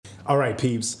All right,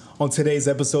 peeps. On today's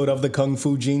episode of the Kung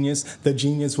Fu Genius, the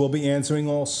genius will be answering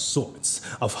all sorts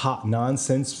of hot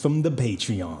nonsense from the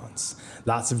Patreons.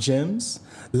 Lots of gems,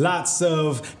 lots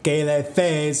of gay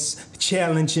face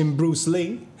challenging Bruce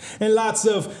Lee, and lots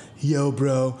of, yo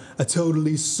bro, I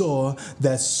totally saw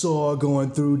that saw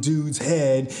going through dude's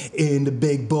head in The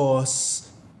Big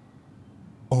Boss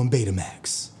on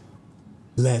Betamax.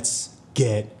 Let's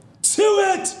get to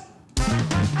it!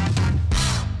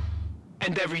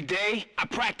 And every day, I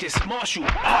practice martial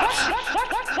arts.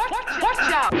 Watch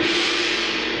out!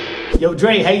 Yo,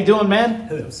 Dre, how you doing, man?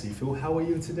 Hello, Sifu. How are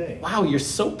you today? Wow, you're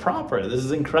so proper. This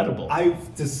is incredible.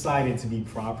 I've decided to be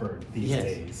proper these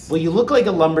days. Well, you look like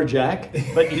a lumberjack,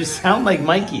 but you sound like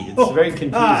Mikey. It's very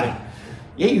confusing.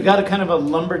 Yeah, you got a kind of a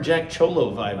lumberjack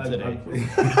cholo vibe today.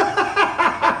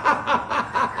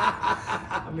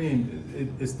 I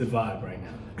mean, it's the vibe right now.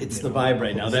 It's the vibe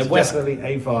right now. It's That West, definitely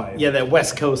a vibe. yeah, that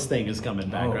West Coast thing is coming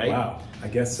back, Oh, right? wow. I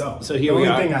guess so. So here the we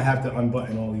only are. thing I have to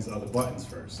unbutton all these other buttons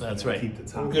first. That's and right. Keep the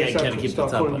top. Yeah, you gotta keep the Start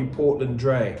top calling up. you Portland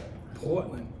Dre.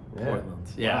 Portland. Portland.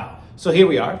 Yeah. Wow. So here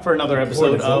we are for another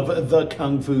episode Portland's of The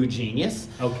Kung Fu Genius.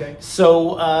 Okay.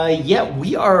 So,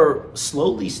 we are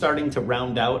slowly starting to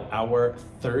round out our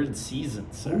third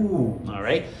season, sir. Ooh. All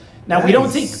right. Now we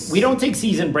don't Nice. take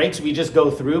season breaks. We just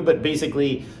go through, but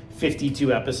basically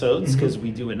 52 episodes because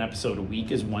we do an episode a week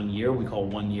is 1 year. We call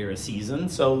 1 year a season.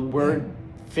 So we're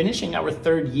finishing our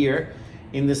third year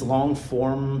in this long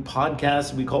form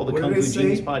podcast we call the What Kung did Fu they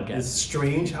Genius say? podcast. It's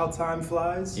strange how time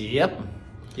flies. Yep.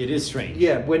 It is strange.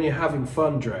 Yeah, when you're having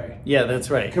fun, Dre. Yeah, that's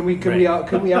right. Can we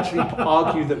actually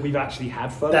argue that we've actually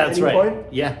had fun That's at any right. point?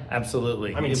 Yeah,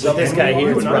 absolutely. I mean, with some this guy people here,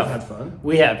 you it's and I rough. have had fun.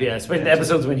 We have, yeah, especially the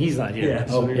episodes when he's not here. Yeah,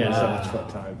 Oh, so yeah. so much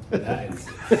fun time. That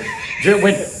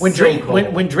is.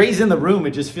 When Dre's in the room,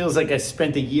 it just feels like I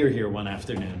spent a year here one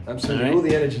afternoon. Absolutely, All all right?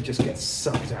 the energy just gets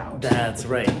sucked out. That's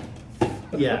right.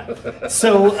 Yeah.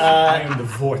 So I am the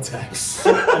vortex.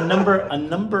 a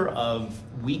number of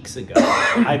weeks ago,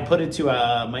 I put it to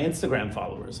my Instagram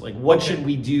followers. Like, what should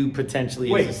we do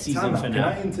potentially Wait, as a season time out. Can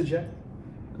I finale? interject?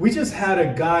 We just had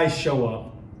a guy show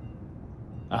up.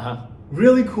 Uh-huh.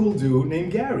 Really cool dude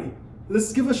named Gary.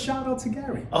 Let's give a shout out to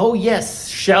Gary. Oh yes,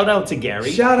 shout out to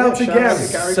Gary. Shout out to shout out Gary.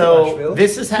 to Gary. So from Asheville.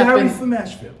 this has Gary happened. from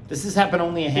Asheville. This has happened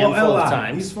only a handful LI. of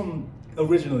times. He's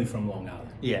originally from Long Island.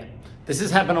 Yeah. This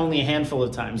has happened only a handful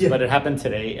of times, Yeah. but it happened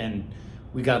today, and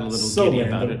we got a little So giddy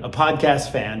about random. it. A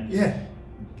podcast fan Yeah.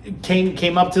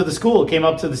 came up to the school, came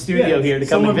up to the studio here to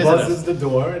come and visit Someone buzzes us. the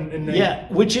door and they, Yeah,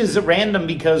 which is random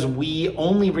because we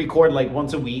only record like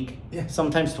once a week, Yeah.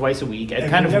 sometimes twice a week at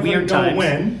And kind we of never weird know times.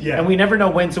 when, yeah. And we never know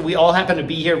when, so we all happen to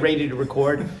be here ready to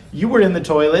record. You were in the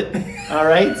toilet, all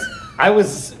right? I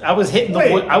was hitting the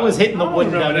Wait, wood. I was hitting the I don't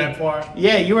wooden remember dummy. that part.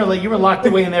 Yeah, you were locked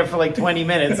away in there for like 20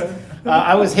 minutes.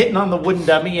 I was hitting on the wooden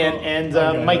dummy, and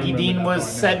Okay, I Mikey remember Dean that was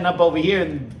part now. setting up over here,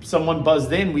 and someone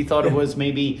buzzed in. We thought it was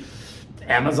maybe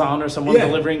Amazon or someone Yeah.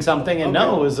 delivering something, and Okay.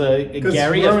 no, it was a Because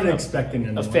Gary, we weren't a expecting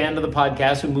anyone. fan of the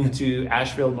podcast who moved to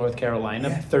Asheville, North Carolina,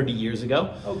 Yeah. 30 years ago.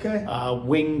 Okay.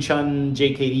 Wing Chun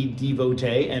JKD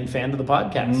devotee and fan of the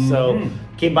podcast. So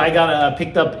came by,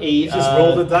 picked up a Just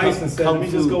rolled the dice and said, Kung let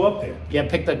me just Fu- go up there. Yeah,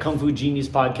 picked a Kung Fu Genius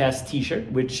podcast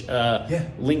T-shirt, which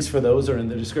links for those are in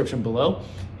the description below.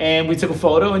 And we took a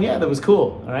photo, and yeah, that was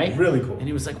cool. All right, Really cool. And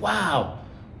he was like, "Wow,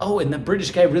 oh, and the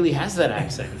British guy really has that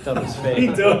accent." He thought it was fake. He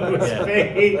thought it was Yeah.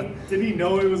 fake. Did he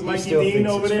know it was He Mikey still Dean thinks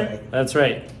over it's there? fake. That's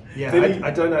right. Yeah, Did he? I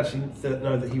don't actually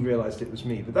know that he realised it was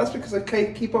me, but that's because I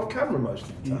keep off camera most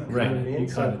of the time. Right. You know what I mean?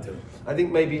 You kinda do. I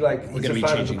think maybe like he's gonna a be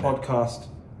fan of the changing that. podcast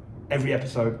every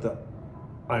episode that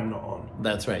I'm not on.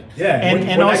 That's right. Yeah, and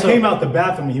when also I came out the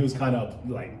bathroom, he was kind of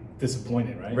like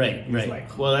disappointed, right? Right, He was right.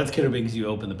 like, Well, that's could have been because you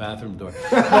opened the bathroom door.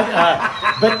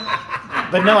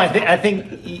 But no, I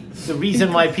think the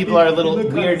reason why people are a little He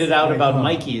looked weirded out like, about huh.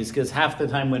 Mikey is because half the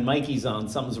time when Mikey's on,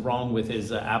 something's wrong with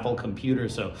his Apple computer,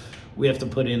 so we have to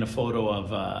put in a photo of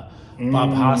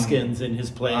Bob Hoskins in his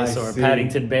place I or see.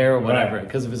 Paddington Bear or whatever Right.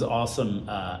 because of his awesome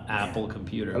Apple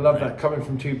computer. I love right? that coming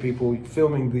from two people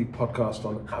filming the podcast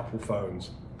on Apple phones.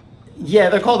 Yeah,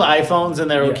 they're called iPhones and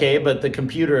they're Yeah. okay, but the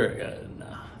computer.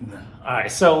 No. All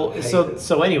right, so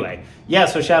it. Anyway, yeah.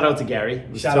 So shout out to Gary. It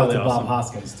was shout out totally to Bob awesome.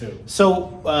 Hoskins too.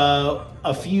 So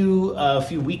a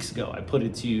few weeks ago, I put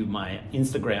it to my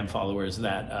Instagram followers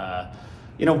that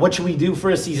what should we do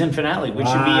for a season finale, which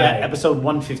should be Right. episode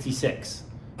 156.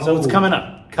 So it's Oh. coming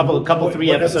up, couple three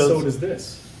what episodes. episode is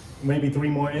this? Maybe 3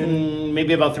 more in.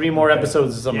 Maybe about 3 more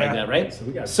episodes or something like Yeah. that, right? So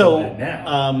we gotta fill that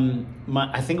now.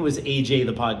 I think it was AJ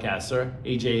the podcaster,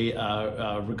 AJ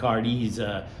Riccardi. He's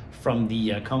from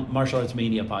the Martial Arts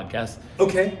Mania podcast.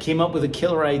 Okay. Came up with a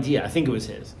killer idea. I think it was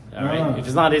his. All right. Ah. If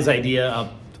it's not his idea, I'll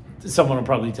Someone will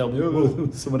probably tell me.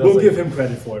 Someone else. We'll like- give him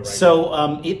credit for it, right?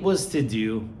 So it was to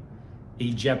do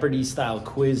a Jeopardy-style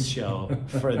quiz show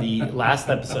for the last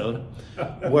episode,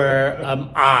 where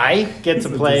I get to It's a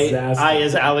play. disaster. I,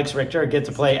 as Alex Richter, get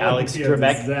to play Alex Be a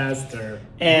Trebek, disaster.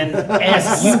 and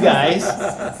ask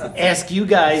you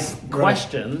guys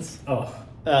questions Oh.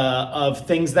 of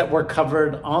things that were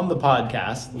covered on the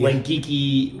podcast, like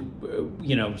geeky,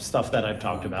 stuff that I've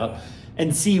talked about,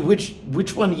 and see which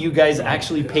one of you guys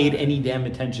actually paid any damn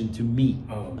attention to me.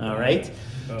 Oh, all right.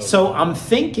 So I'm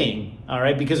thinking, all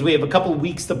right, because we have a couple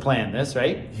weeks to plan this,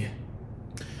 right? Yeah.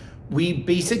 We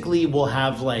basically will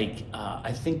have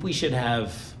I think we should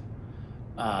have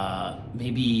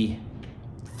maybe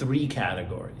 3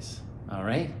 categories. All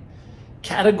right.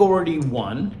 Category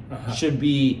 1 should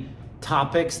be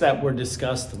topics that were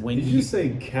discussed when Did you say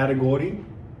category?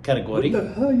 Category. What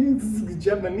the hell? This is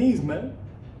Japanese, man.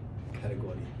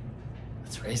 Category.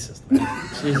 That's racist, man.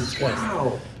 Jesus Christ.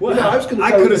 Wow. Well, I was going to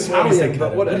I go could've with sworn he said Italian, but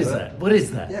category. whatever. What is that? What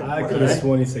is that? Yeah. I could have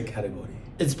sworn he said category.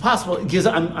 It's possible because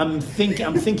I'm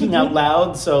thinking out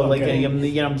loud. So Okay.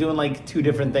 I'm doing like 2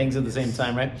 different things at the same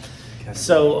time, right?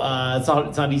 So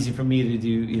it's not easy for me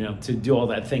to do all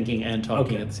that thinking and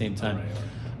talking Okay. at the same time.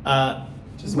 All right.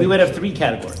 Just We would making have 3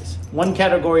 categories. One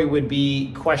category would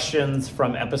be questions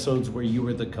from episodes where you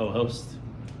were the co-host.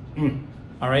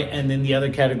 All right, and then the other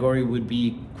category would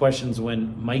be questions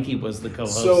when Mikey was the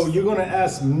co-host. So you're gonna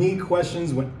ask me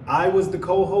questions when I was the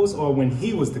co-host or when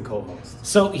he was the co-host?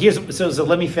 So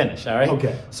let me finish. All right.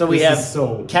 Okay. So we This have is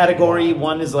so- category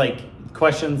 1 is like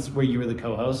questions where you were the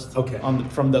co-host. Okay.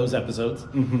 From those episodes.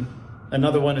 Mm-hmm.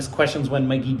 Another one is questions when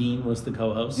Mikey Dean was the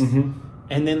co-host. Mm-hmm.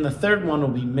 And then the third one will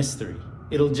be mystery.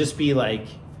 It'll just be like,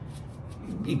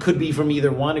 it could be from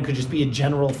either one. It could just be a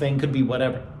general thing. Could be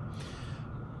whatever.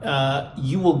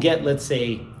 You will get, let's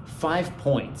say, 5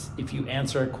 points if you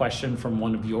answer a question from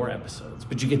one of your episodes,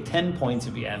 but you get 10 points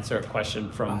if you answer a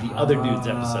question from the other dude's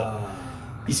episode.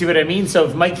 You see what I mean? So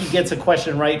if Mikey gets a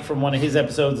question right from one of his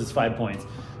episodes, it's 5 points.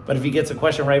 But if he gets a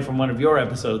question right from one of your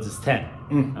episodes, it's 10.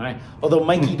 All right. Although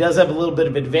Mikey does have a little bit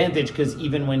of advantage because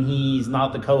even when he's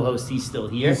not the co-host, he's still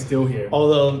here. He's still here.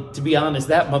 Although, to be honest,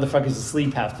 that motherfucker's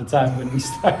asleep half the time when we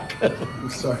start. I'm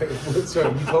sorry. Sorry,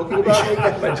 are you talking about me?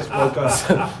 I just woke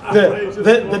up.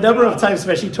 the number of times,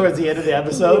 especially towards the end of the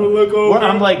episode, Look over.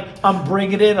 where I'm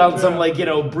bringing it on some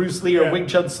Bruce Lee or Yeah. Wing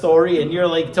Chun story, and you're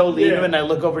like totally into Yeah. it, and I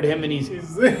look over to him and he's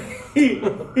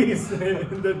He's the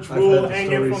I've drool heard the hanging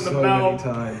story from the so mouth.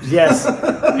 many times. yes,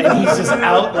 and he's just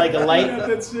out like a light.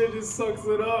 That shit just sucks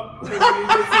it up. And then he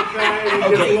gets it back, and it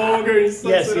Okay. gets longer, and he sucks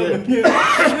Yes, it up yeah.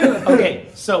 again. Okay,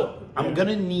 so I'm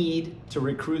gonna need to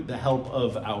recruit the help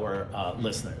of our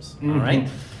listeners. All right,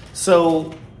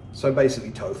 so. So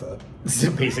basically, Topher. This is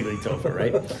basically Topher,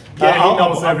 right? Yeah, he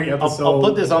knows every I'll episode.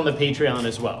 put this on the Patreon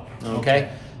as well. Okay?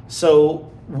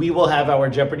 So we will have our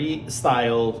Jeopardy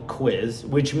style quiz,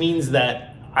 which means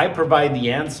that I provide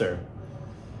the answer,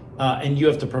 and you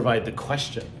have to provide the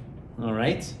question. All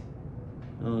right?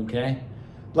 Okay.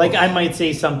 Like I might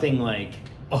say something like,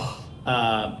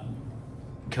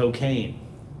 cocaine,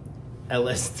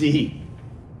 LSD,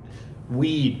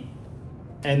 weed,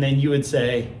 and then you would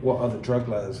say, What other drug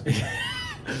letters?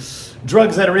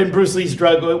 drugs that are in Bruce Lee's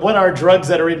drug. What are drugs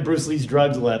that are in Bruce Lee's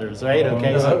drugs letters? Right.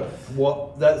 Okay. So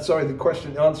Sorry,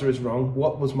 the answer is wrong.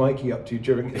 What was Mikey up to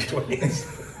during his 20s?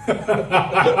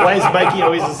 why is Mikey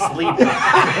always asleep?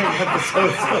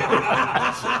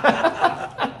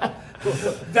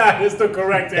 That is the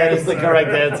correct answer. That is the correct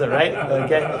answer, right?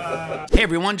 Okay. Hey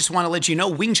everyone, just want to let you know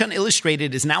Wing Chun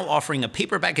Illustrated is now offering a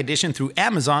paperback edition through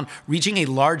Amazon, reaching a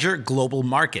larger global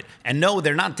market. And no,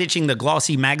 they're not ditching the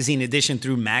glossy magazine edition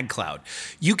through MagCloud.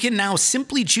 You can now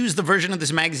simply choose the version of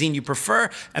this magazine you prefer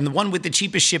and the one with the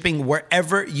cheapest shipping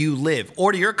wherever you live.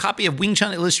 Order your copy of Wing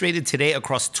Chun Illustrated today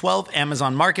across 12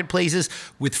 Amazon marketplaces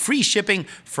with free shipping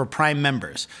for Prime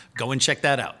members. Go and check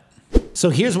that out. So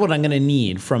here's what I'm going to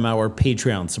need from our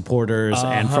Patreon supporters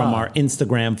and from our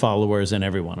Instagram followers and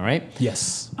everyone, all right?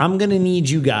 Yes. I'm going to need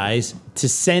you guys to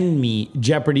send me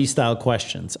Jeopardy-style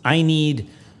questions. I need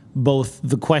both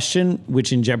the question,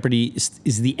 which in Jeopardy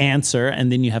is the answer, and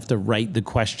then you have to write the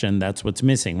question. That's what's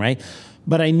missing, right?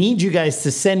 But I need you guys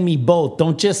to send me both.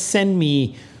 Don't just send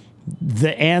me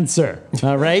the answer,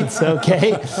 all right?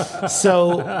 Okay?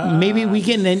 So maybe we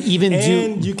can then even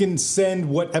And you can send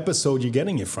what episode you're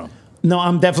getting it from. No,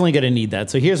 I'm definitely going to need that.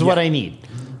 So here's what I need.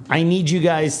 I need you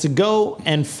guys to go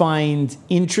and find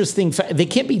interesting they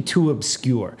can't be too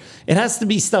obscure. It has to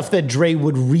be stuff that Dre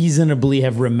would reasonably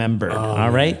have remembered. All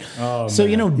right? So,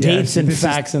 dates and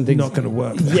facts and things. Not going to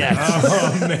work.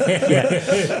 Yes.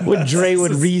 Yeah. What Dre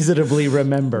would reasonably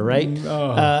remember, right?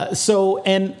 So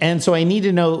I need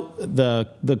to know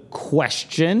the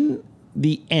question,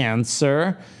 the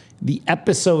answer, the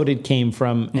episode it came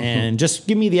from, and just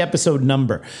give me the episode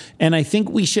number. And I think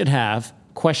we should have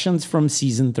questions from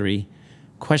season 3,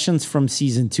 questions from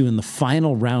season 2, and the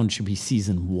final round should be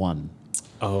season 1.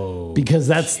 Oh. Because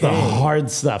that's the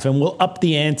hard stuff, and we'll up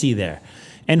the ante there.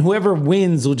 And whoever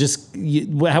wins will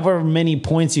however many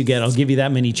points you get, I'll give you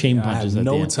that many chain punches. I have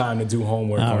at the no end. time to do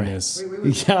homework on this.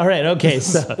 Wait. All right, okay.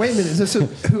 So Wait a minute. So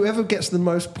whoever gets the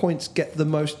most points get the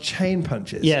most chain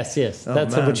punches? yes. Oh,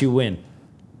 That's man. what you win.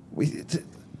 Wait,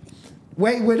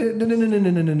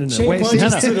 no. Chain Wait,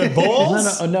 punches see- to the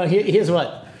balls? No. Here's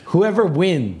what. Whoever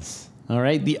wins, all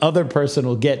right, the other person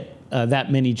will get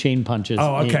that many chain punches.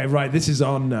 Oh, okay, right. This is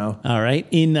on now. All right,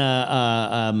 in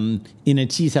a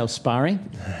cheese house sparring.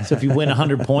 So if you win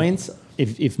 100 points,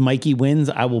 if Mikey wins,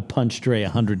 I will punch Dre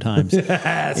 100 times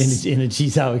in a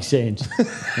cheese house exchange. All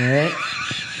right.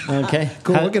 Okay.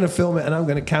 Cool. We're going to film it and I'm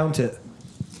going to count it.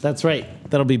 That's right.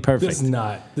 That'll be perfect. This is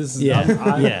not. This is. Yeah.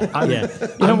 I'm, Yeah. You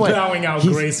know I'm what? bowing out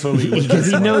gracefully with Because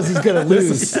this. he knows he's gonna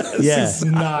lose. This is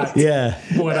not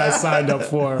what I signed up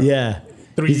for. Yeah.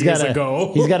 3 years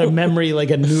ago. He's got a memory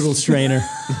like a noodle strainer.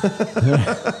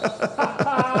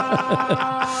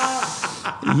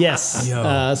 Yes.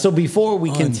 So before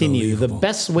we continue, the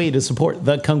best way to support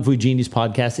the Kung Fu Genius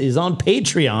podcast is on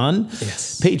Patreon.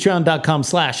 Yes.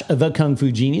 Patreon.com/The Kung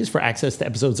Fu Genius for access to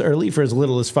episodes early for as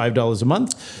little as $5 a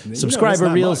month. Subscriber that's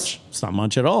not reels. much. It's not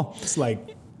much at all. It's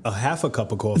like a half a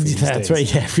cup of coffee. these That's days.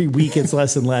 right. Every week it's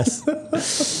less and less.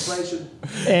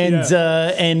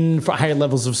 And for higher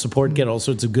levels of support, get all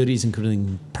sorts of goodies,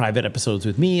 including private episodes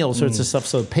with me, all sorts of stuff.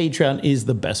 So Patreon is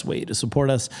the best way to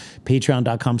support us.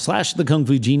 Patreon.com/The Kung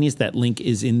Fu Genius. That link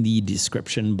is in the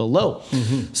description below.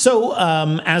 So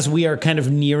as we are kind of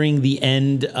nearing the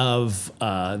end of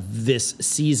this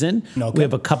season, we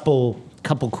have a couple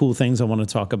cool things I want to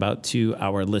talk about to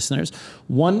our listeners.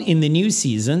 One, in the new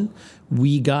season,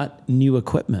 we got new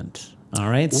equipment. All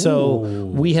right. So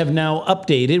we have now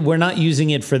updated. We're not using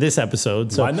it for this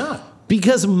episode. So Why not?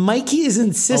 Because Mikey is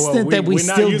insistent that we we're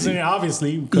still not using it,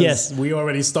 obviously, because we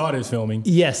already started filming.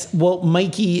 Yes. Well,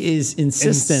 Mikey is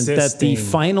insistent that the Insisting.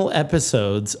 final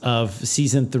episodes of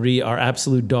season 3 are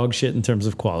absolute dog shit in terms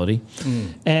of quality.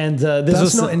 And this That's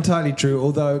was not entirely true,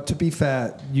 although, to be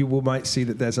fair, you might see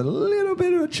that there's a little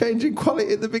bit of a change in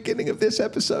quality at the beginning of this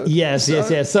episode. Yes.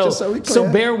 just so we're So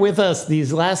clear. bear with us.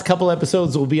 These last couple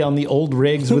episodes will be on the old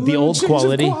rigs with the old Change of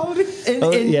quality.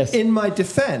 Yes. In my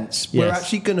defense, we're Yes.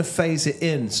 actually going to phase it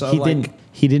in. So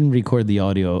He didn't record the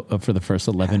audio for the first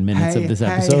 11 minutes of this hey,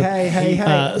 episode.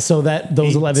 hey. So that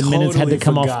those He 11 minutes had to totally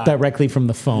come off forgot. directly from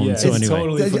the phone. Yeah, so it's anyway.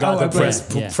 totally forgot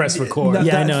to press record. No,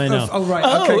 Yeah, I know. Oh, right.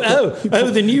 Oh, Okay, oh,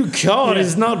 the new card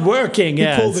is not working.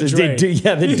 Yeah, pulled the so Dre. the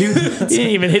dude he didn't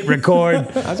even hit record.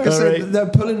 I was going to say,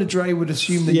 that pulling a Dre would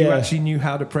assume that you Yeah. actually knew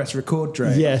how to press record,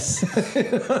 Dre. Yes.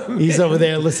 He's over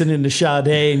there listening to Sade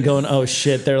and going, oh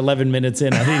shit, they're 11 minutes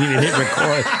in. I didn't even hit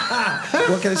record.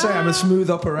 What can I say? I'm a smooth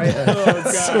operator.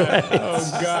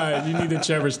 Oh God! You need to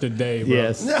cherish the day, bro.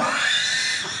 Yes.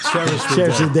 Cherish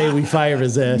Cherish the day we fire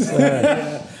his ass. All right.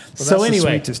 Well, So that's the anyway,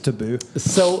 sweetest taboo.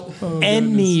 So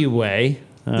anyway,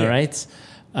 all right.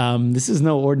 This is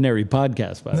no ordinary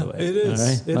podcast, by the way. it is. All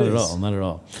right? It Not is. at all. Not at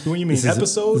all. What do you mean, This is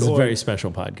episode This is a or- very special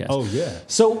podcast. Oh, yeah.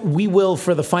 So we will,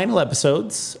 for the final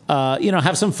episodes,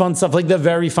 have some fun stuff. Like the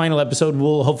very final episode,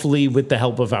 we'll hopefully, with the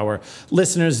help of our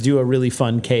listeners, do a really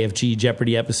fun KFG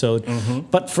Jeopardy episode.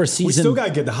 But for season, We still got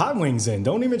to get the hot wings in.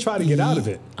 Don't even try to get out of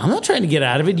it. I'm not trying to get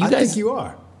out of it. You I guys, think you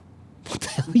are. what the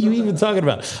hell are you even talking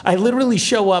about? I literally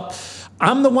show up.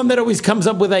 I'm the one that always comes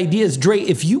up with ideas. Dre,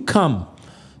 if you come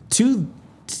to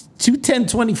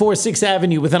 210-24 6th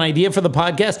Avenue with an idea for the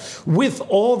podcast with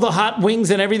all the hot wings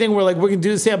and everything, we're going to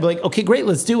do this. I'll be like, okay, great,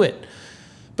 let's do it.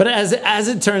 But as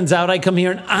it turns out, I come here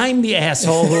and I'm the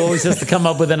asshole who always has to come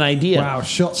up with an idea. Wow,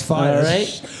 shots All fired.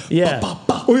 right. Yeah.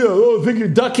 Oh yeah. Oh, I think you're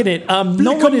ducking it.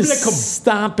 No one is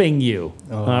stopping you.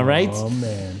 All right. Oh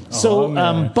man. So, Oh,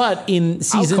 man. but in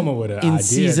I'll come up with an idea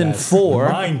season that's 4,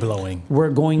 mind blowing.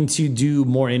 we're going to do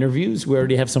more interviews. We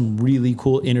already have some really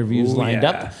cool interviews lined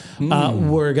up.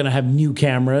 We're going to have new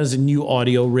cameras and new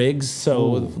audio rigs.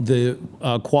 So the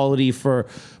quality for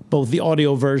both the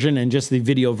audio version and just the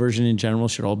video version in general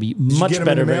should all be much get 'em in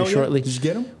better the very mail yet? shortly. Did you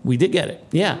get 'em? We did get it.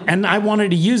 Yeah. And I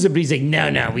wanted to use it, but he's like,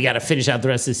 no, we got to finish out the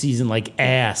rest of the season like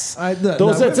ass.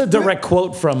 No, That's a direct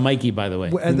quote from Mikey, by the way.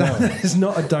 That is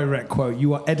not a direct quote.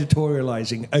 You are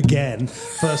editorializing again,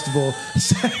 first of all.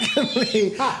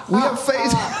 Secondly, we are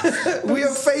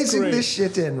phasing this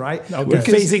shit in, right? Okay. We're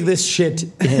phasing this shit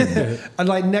in. And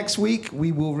like next week,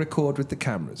 we will record with the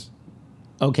cameras.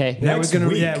 Okay.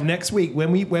 Next week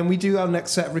when we do our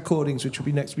next set of recordings, which will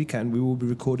be next weekend, we will be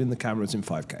recording the cameras in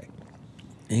 5K.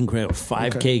 Incredible.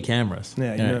 5K cameers.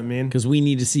 Yeah, you know what I mean? Because we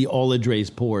need to see all of Dre's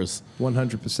pores.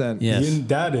 100%. Yes.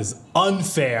 That is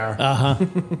unfair.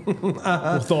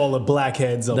 With all the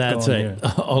blackheads up That's going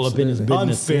right. All up in his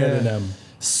business. Unfair to them.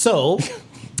 So,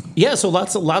 so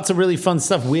lots of really fun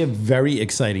stuff. We have very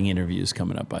exciting interviews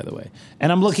coming up, by the way.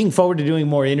 And I'm looking forward to doing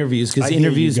more interviews because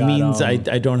interviews means I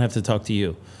don't have to talk to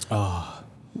you.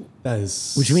 That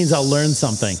is, which means I'll learn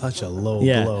something. Such a low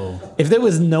blow. If there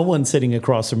was no one sitting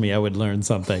across from me, I would learn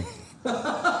something.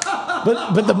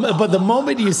 but the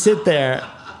moment you sit there,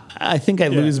 I think I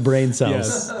lose brain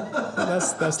cells.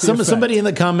 Yes. That's somebody in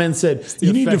the comments said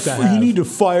you need to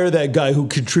fire that guy who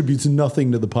contributes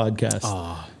nothing to the podcast.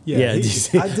 I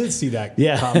did see that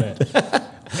comment.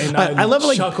 And I love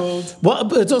it, chuckled. Well,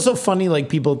 but it's also funny, like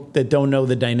people that don't know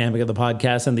the dynamic of the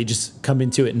podcast and they just come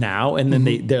into it now, and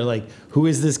then they're like, "Who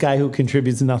is this guy who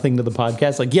contributes nothing to the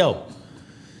podcast?" Like, yo,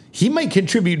 he might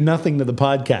contribute nothing to the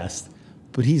podcast,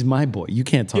 but he's my boy. You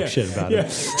can't talk shit about him.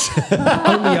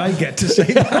 Only I get to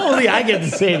say that. Only I get to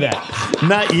say that,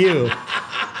 not you.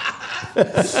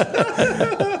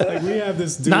 Like we have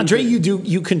this dude. Not Dre.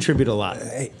 You contribute a lot.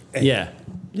 Yeah.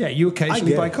 You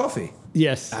occasionally buy coffee.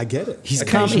 Yes, I get it. He's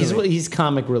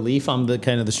comic relief. I'm the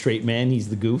kind of the straight man. He's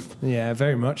the goof. Yeah,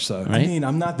 very much so. Right? I mean,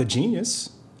 I'm not the genius.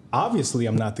 Obviously,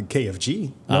 I'm not the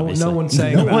KFG. No one's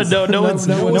saying no one's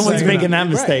making that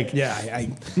mistake. Right.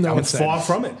 Yeah, I'm far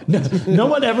from it. No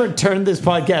one ever turned this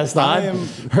podcast on.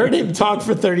 Heard him talk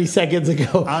for 30 seconds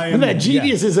ago. And that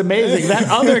genius is amazing. That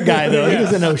other guy though, he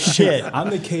doesn't know shit. I'm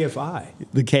the KFI.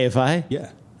 The KFI?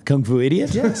 Yeah. Kung Fu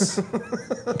idiot? Yes.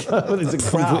 What is a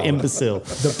Kung Fu imbecile?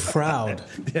 The proud.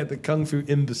 Yeah, the Kung Fu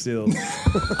imbecile.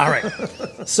 All right.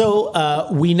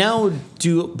 So we now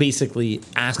do basically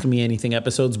Ask Me Anything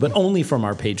episodes, but only from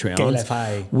our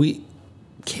Patreons. We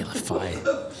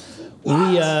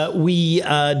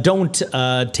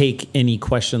don't take any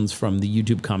questions from the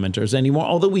YouTube commenters anymore,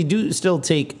 although we do still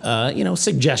take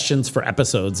suggestions for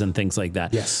episodes and things like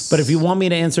that. Yes. But if you want me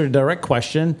to answer a direct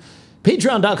question,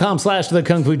 Patreon.com/the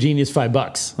Kung Fu Genius,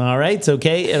 $5. All right,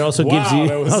 okay. It also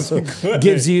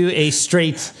gives you a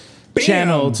straight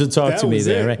channel to talk to me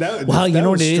there, right? You know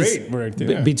what it is?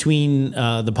 Between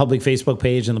the public Facebook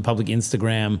page and the public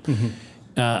Instagram,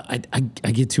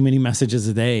 I get too many messages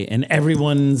a day, and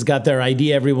everyone's got their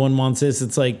idea. Everyone wants this.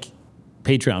 It's like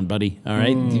Patreon, buddy. All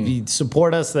right, if you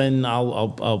support us, then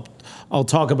I'll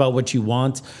talk about what you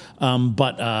want.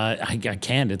 But I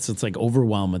can't. It's like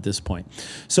overwhelm at this point.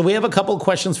 So we have a couple of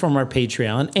questions from our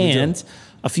Patreon, and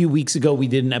a few weeks ago we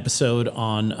did an episode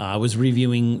on.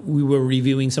 We were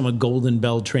reviewing some of Golden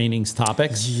Bell Training's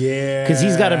topics. Yeah, because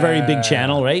he's got a very big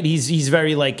channel, right? He's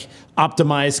very like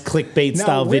optimized clickbait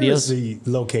style where videos. Is he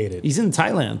located? He's in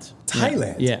Thailand.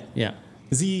 Thailand. Yeah.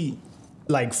 Is he?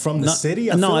 Like from the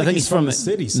city? I think he's from the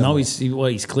city. No,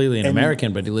 he's clearly an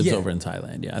American, but he lives over in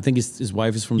Thailand. Yeah, I think his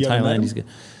wife is from Thailand.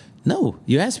 No,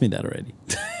 you asked me that already.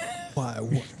 Why?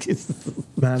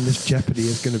 Man, this Jeopardy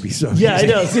is going to be so. Yeah, I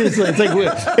know. Seriously, it's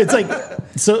like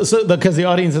so because the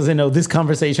audience doesn't know this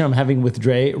conversation I'm having with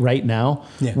Dre right now.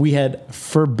 Yeah. We had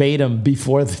verbatim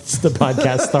before the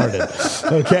podcast started.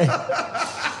 Okay.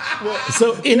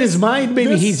 So in his mind,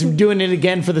 maybe he's doing it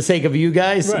again for the sake of you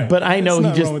guys, but I know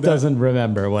he just doesn't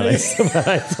remember what I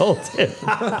told him.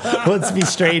 Let's be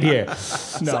straight here. No,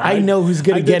 so I know who's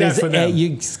going to get his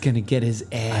ass. Going to get his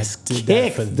ass kicked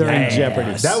during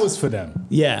Jeopardy. That was for them.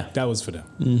 Yeah, that was for them.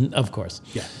 Mm-hmm, of course.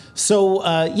 Yeah. So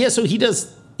so he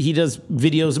does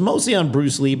videos mostly on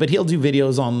Bruce Lee, but he'll do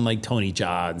videos on like Tony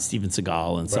Jaa and Steven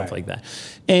Seagal and stuff like that.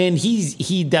 And he's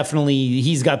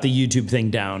got the YouTube thing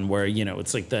down where,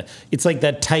 it's like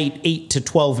that tight 8 to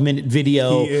 12 minute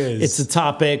video. It's a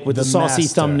topic with a saucy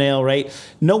thumbnail, right?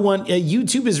 No one,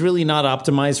 YouTube is really not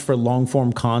optimized for long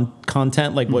form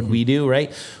content like what we do,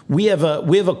 right? We have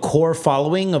a core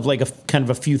following of like a kind of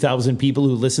a few thousand people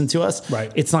who listen to us.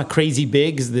 Right. It's not crazy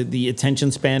big because the attention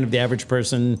span of the average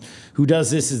person who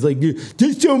does this is like,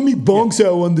 just tell me bonks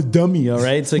out on the dummy, all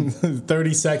right? It's like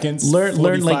 30 seconds, learn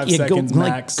 45 seconds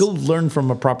max. Go learn from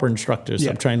a proper instructor.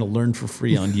 Stop trying to learn for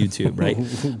free on YouTube, right?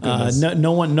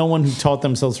 No one who taught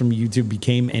themselves from YouTube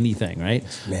became anything, right?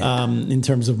 In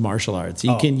terms of martial arts,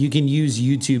 you can use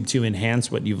YouTube to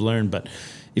enhance what you've learned, but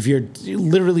if you're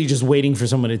literally just waiting for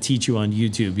someone to teach you on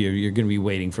YouTube, you're going to be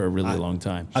waiting for a really long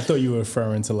time. I thought you were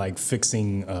referring to like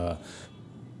fixing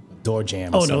door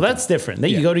jam. Oh, no, that's different.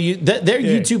 Then you go to their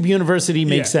YouTube University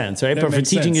makes sense, right? That But for makes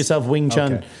teaching sense. yourself Wing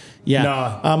Chun, Okay.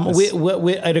 yeah.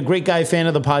 We had a great guy, fan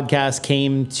of the podcast,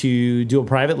 came to do a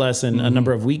private lesson a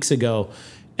number of weeks ago,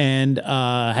 and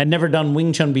had never done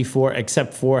Wing Chun before,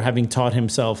 except for having taught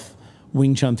himself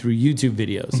Wing Chun through YouTube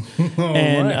videos,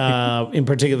 and in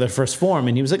particular the first form.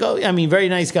 And he was like, "Oh, I mean, very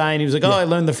nice guy." And he was like, "Oh, I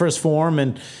learned the first form,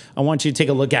 and I want you to take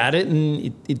a look at it."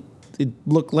 And it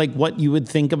looked like what you would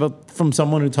think about from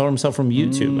someone who taught himself from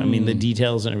YouTube. I mean, the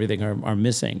details and everything are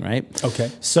missing, right? Okay.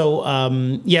 So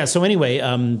So anyway,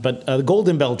 but the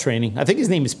Golden Bell training. I think his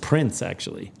name is Prince,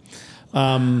 actually.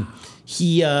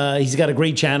 He's got a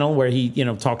great channel where he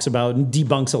talks about and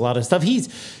debunks a lot of stuff. He's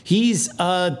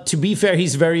to be fair,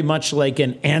 he's very much like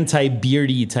an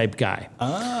anti-beardy type guy.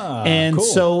 And cool.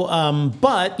 so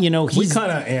but he's we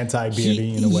kind of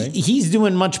anti-beardy in a way. He's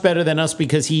doing much better than us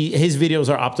because his videos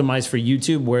are optimized for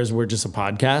YouTube, whereas we're just a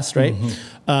podcast, right?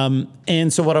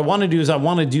 And so what I want to do is I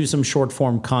want to do some short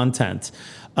form content.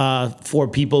 For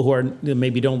people who are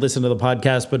maybe don't listen to the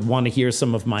podcast but want to hear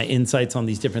some of my insights on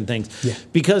these different things. Yeah.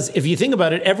 Because if you think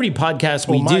about it, every podcast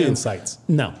we do... insights.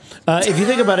 No. If you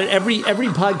think about it, every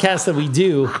podcast that we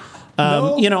do...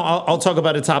 I'll talk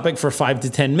about a topic for 5 to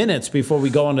 10 minutes before we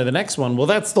go on to the next one. Well,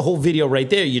 that's the whole video right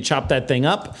there. You chop that thing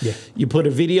up, you put a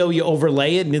video, you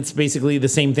overlay it, and it's basically the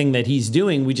same thing that he's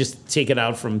doing. We just take it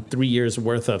out from 3 years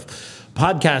worth of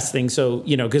podcasting. So,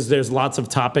 because there's lots of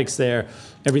topics there,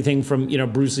 everything from,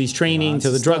 Bruce Lee's training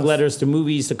to the drug letters to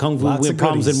movies to Kung Fu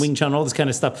problems and Wing Chun, all this kind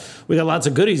of stuff. We got lots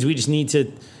of goodies. We just need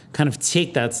to kind of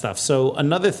take that stuff. So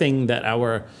another thing that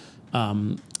our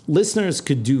listeners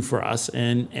could do for us,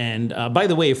 and by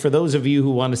the way, for those of you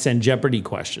who want to send Jeopardy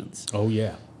questions,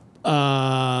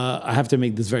 I have to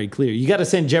make this very clear. You got to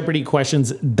send Jeopardy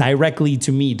questions directly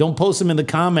to me. Don't post them in the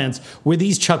comments where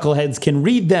these chuckleheads can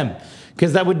read them,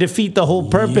 because that would defeat the whole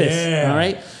purpose. Yeah. All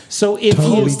right. So if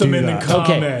Post you them in the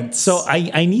comments. so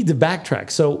I need to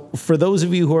backtrack. So for those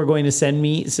of you who are going to send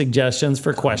me suggestions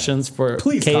for questions for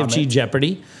Please KFG comment.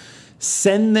 Jeopardy,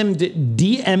 send them to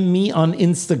DM me on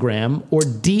Instagram or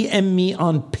DM me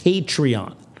on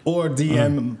Patreon. Or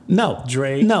DM No.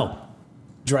 Dre. No.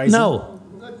 Dre. No.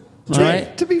 All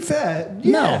right. To be fair,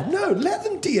 no, let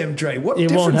them DM Dre. What It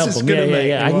won't difference help is him. going to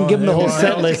make? I can give him the whole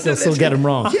set list. They'll still get him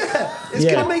wrong. Yeah, it's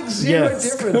Yeah. going to make zero Yeah.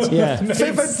 difference. Yeah. So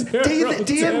if I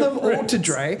DM them all to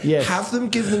Dre, Yes. have them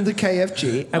give them the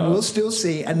KFG, and we'll still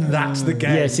see, and that's the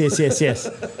game. Yes.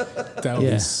 That would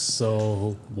Yeah. be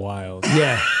so wild.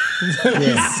 Yeah. So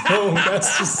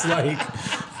that's just like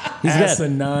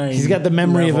asinine. He's got the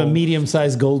memory of a level.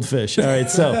 medium-sized goldfish. All right,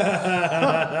 so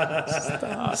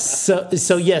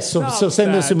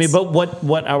send those to me. But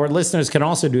what our listeners can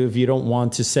also do, if you don't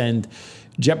want to send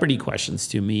Jeopardy questions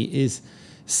to me, is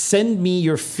send me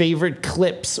your favorite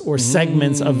clips or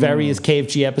segments of various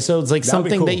KFG episodes, like That'd be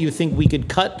something cool. that you think we could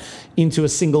cut into a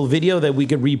single video that we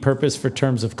could repurpose for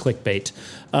terms of clickbait.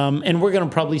 And we're going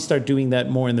to probably start doing that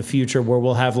more in the future, where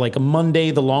we'll have like a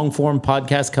Monday, the long form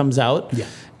podcast comes out. Yeah.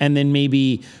 And then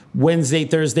maybe Wednesday,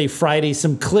 Thursday, Friday,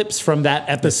 some clips from that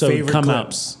episode Favorite come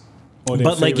clips. out. Or their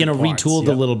But like, favorite parts. retooled a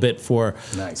Yep. little bit for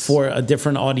Nice. a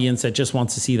different audience that just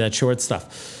wants to see that short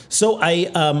stuff. So I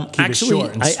it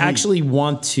short and sweet. actually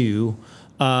want to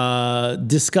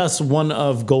discuss one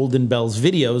of Golden Bell's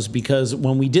videos, because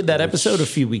when we did that episode a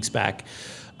few weeks back,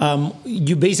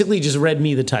 you basically just read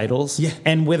me the titles,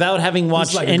 and without having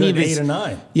watched like a any of good his 8 or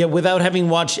 9. without having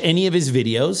watched any of his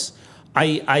videos,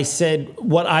 I said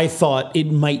what I thought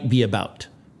it might be about.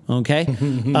 Okay,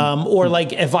 or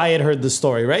like if I had heard the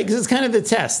story, right? Because it's kind of the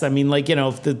test. I mean, like,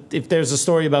 if there's a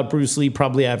story about Bruce Lee,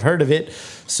 probably I've heard of it.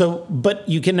 So, but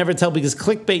you can never tell, because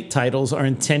clickbait titles are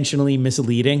intentionally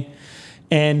misleading.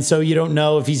 And so you don't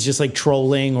know if he's just like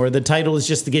trolling, or the title is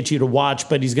just to get you to watch,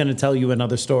 but he's going to tell you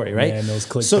another story, right? Man, those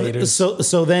clickbaiters.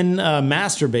 So then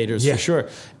masturbators, for sure.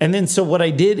 And then so what I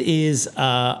did is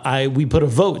we put a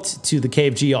vote to the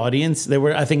KFG audience. There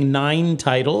were, I think, 9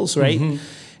 titles, right?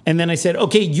 And then I said,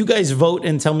 okay, you guys vote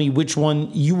and tell me which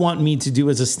one you want me to do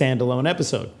as a standalone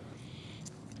episode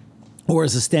or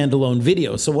as a standalone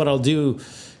video. So what I'll do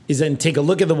is then take a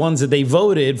look at the ones that they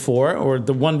voted for, or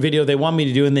the one video they want me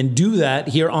to do, and then do that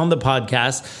here on the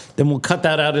podcast. Then we'll cut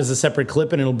that out as a separate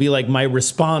clip, and it'll be like my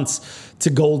response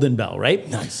to Golden Bell, right?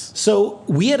 Nice. So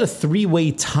we had a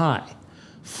 3-way tie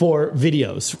for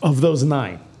videos of those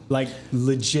 9. Like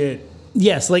legit.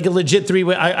 Yes, like a legit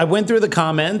 3-way. I went through the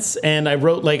comments and I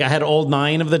wrote, like, I had all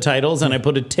 9 of the titles, and I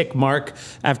put a tick mark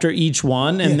after each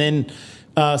one. And then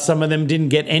Some of them didn't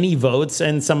get any votes,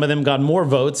 and some of them got more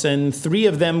votes, and 3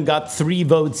 of them got 3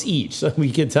 votes each. So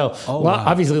we could tell.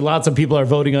 Obviously, lots of people are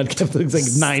voting on It looks like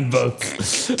 9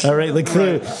 votes. All right, like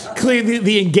clearly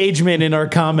the engagement in our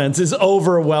comments is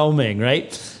overwhelming,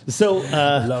 right? So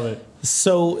Love it.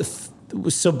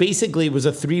 So basically, it was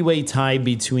a 3-way tie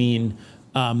between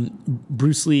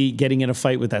Bruce Lee getting in a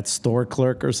fight with that store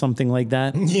clerk or something like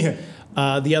that. Yeah.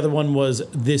 The other one was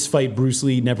this fight Bruce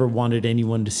Lee never wanted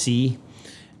anyone to see.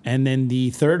 And then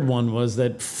the third one was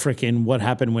that frickin' what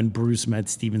happened when Bruce met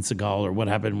Steven Seagal, or what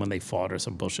happened when they fought, or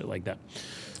some bullshit like that.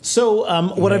 So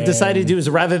what I've decided to do is,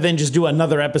 rather than just do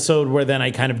another episode where then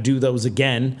I kind of do those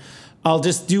again, I'll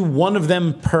just do one of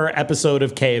them per episode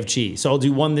of KFG. So I'll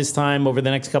do one this time over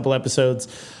the next couple episodes.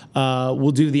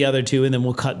 We'll do the other 2, and then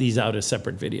we'll cut these out as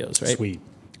separate videos, right? Sweet.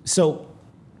 So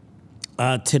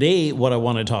today, what I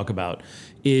want to talk about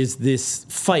is this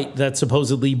fight that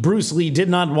supposedly Bruce Lee did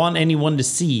not want anyone to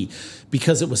see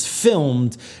because it was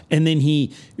filmed, and then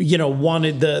he,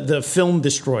 wanted the film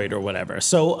destroyed or whatever.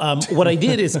 So what I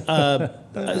did is,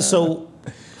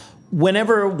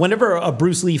 whenever a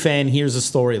Bruce Lee fan hears a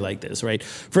story like this, right?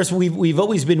 First, we've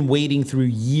always been wading through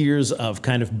years of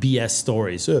kind of BS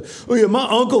stories. My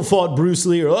uncle fought Bruce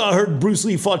Lee, or I heard Bruce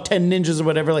Lee fought 10 ninjas or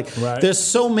whatever. There's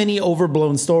so many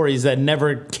overblown stories that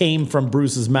never came from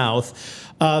Bruce's mouth.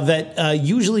 That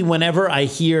usually whenever I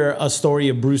hear a story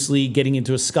of Bruce Lee getting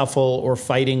into a scuffle or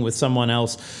fighting with someone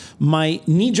else, my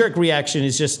knee-jerk reaction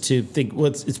is just to think, well,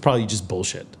 it's probably just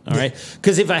bullshit, all right?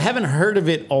 Because if I haven't heard of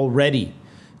it already,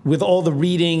 with all the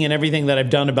reading and everything that I've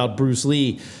done about Bruce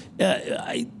Lee,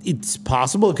 it's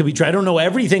possible it could be true. I don't know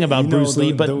everything about Bruce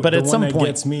Lee, but at some point... The one that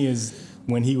gets me is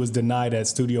when he was denied at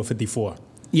Studio 54.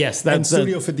 Yes, and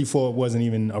Studio 54 wasn't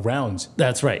even around.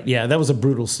 That's right. Yeah, that was a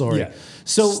brutal story. Yeah.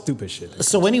 So stupid shit.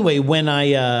 So anyway, when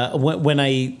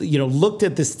I looked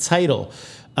at this title,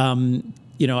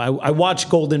 I watched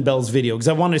Golden Bell's video because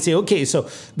I wanted to say, okay, so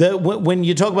when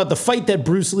you talk about the fight that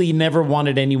Bruce Lee never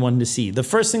wanted anyone to see, the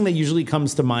first thing that usually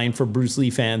comes to mind for Bruce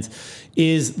Lee fans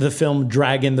is the film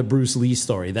Dragon, the Bruce Lee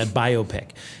story, that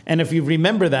biopic. And if you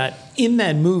remember that, in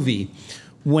that movie,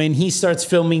 when he starts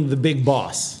filming The Big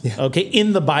Boss, okay,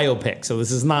 in the biopic. So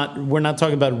we're not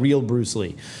talking about real Bruce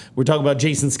Lee. We're talking about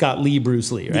Jason Scott Lee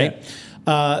Bruce Lee, right?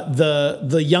 Yeah.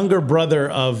 The younger brother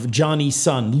of Johnny's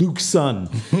son, Luke's son,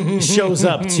 shows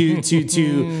up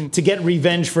to get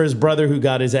revenge for his brother who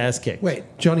got his ass kicked. Wait,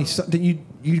 Johnny's son?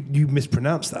 You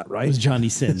mispronounced that, right? It was Johnny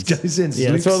Sins. Johnny Sins.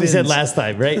 Yeah, that's what we said last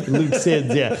time, right? Luke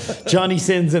Sins, yeah. Johnny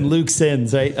Sins and Luke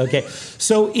Sins, right? Okay.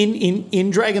 So in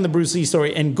Dragon, the Bruce Lee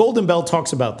story, and Golden Bell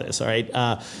talks about this, all right?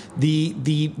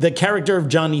 The character of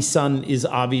Johnny's son is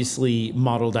obviously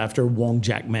modeled after Wong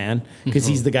Jack Man, because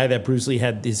he's the guy that Bruce Lee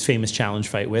had his famous challenge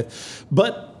fight with.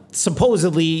 But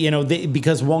supposedly,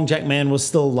 because Wong Jack Man was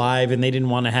still alive and they didn't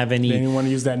want to have any... They didn't want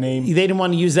to use that name. They didn't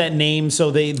want to use that name, so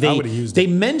they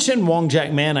mentioned Wong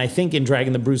Jack Man, I think, in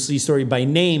Dragon the Bruce Lee story by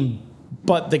name,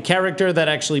 but the character that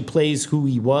actually plays who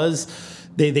he was,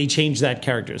 they changed that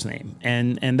character's name.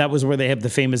 And that was where they have the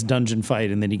famous dungeon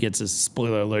fight, and then he gets his,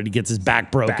 spoiler alert, he gets his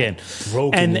back broken.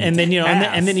 And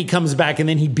then he comes back and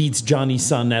then he beats Johnny's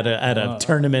son at a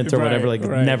tournament or whatever, it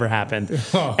never happened.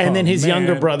 And then his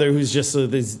younger brother, who's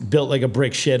just built like a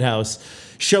brick shithouse,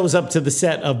 shows up to the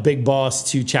set of Big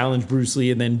Boss to challenge Bruce Lee,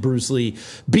 and then Bruce Lee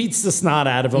beats the snot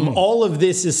out of him. All of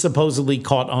this is supposedly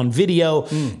caught on video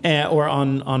or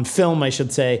on film, I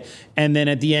should say. And then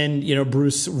at the end,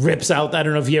 Bruce rips out. I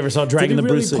don't know if you ever saw Dragon the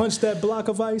Bruce Lee. Did he really punch that block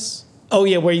of ice? Oh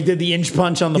yeah, where he did the inch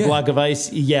punch on the block of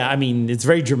ice. Yeah, I mean it's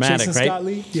very dramatic, Jason right? Scott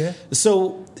Lee? Yeah.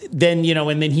 So then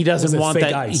and then he doesn't want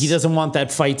that. Ice? He doesn't want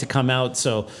that fight to come out.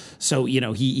 So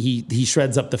he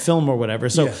shreds up the film or whatever.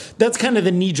 So that's kind of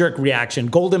the knee-jerk reaction.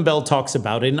 Golden Bell talks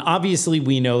about it, and obviously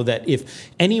we know that if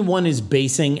anyone is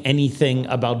basing anything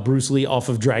about Bruce Lee off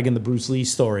of Dragon the Bruce Lee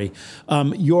story,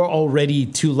 you're already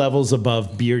 2 levels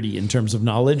above Beardy in terms of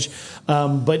knowledge,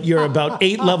 but you're about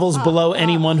 8 levels below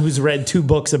anyone who's read 2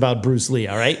 books about Bruce Lee.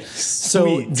 All right,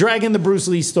 so Dragon the Bruce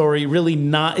Lee story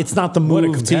it's not the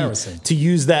move to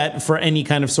use that for any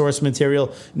kind of source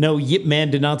material. No, Yip Man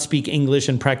did not speak English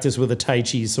and practice with a Tai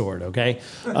Chi sword, okay?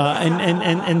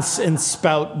 And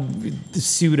spout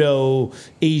pseudo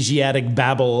Asiatic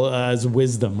babble as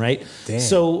wisdom, right? Damn.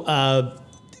 So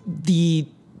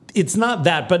it's not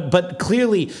that, but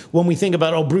clearly when we think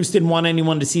about, Bruce didn't want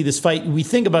anyone to see this fight, we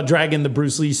think about dragging the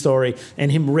Bruce Lee story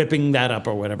and him ripping that up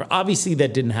or whatever. Obviously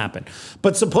that didn't happen,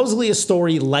 but supposedly a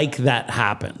story like that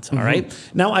happened. All right.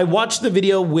 Now I watched the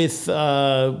video with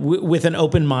an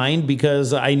open mind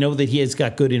because I know that he has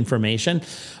got good information.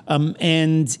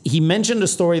 And he mentioned a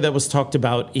story that was talked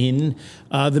about in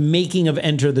The Making of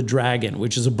Enter the Dragon,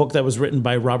 which is a book that was written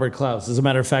by Robert Klaus. As a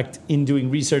matter of fact, in doing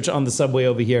research on the subway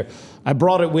over here, I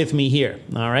brought it with me here.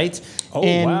 All right. Oh,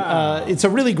 and, wow. It's a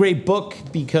really great book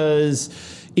because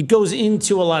it goes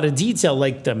into a lot of detail,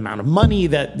 like the amount of money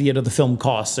that, the film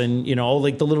costs and,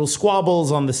 like the little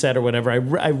squabbles on the set or whatever.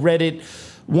 I read it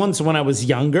once when I was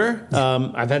younger.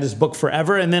 I've had this book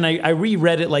forever. And then I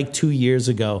reread it like 2 years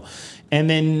ago.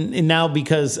 And now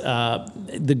because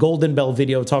the Golden Bell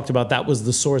video talked about that was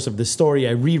the source of the story,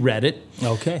 I reread it.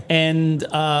 Okay. And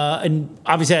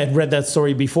obviously I had read that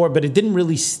story before, but it didn't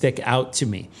really stick out to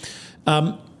me.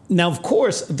 Now, of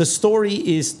course, the story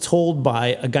is told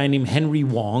by a guy named Henry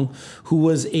Wong, who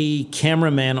was a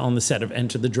cameraman on the set of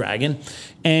Enter the Dragon.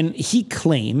 And he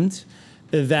claimed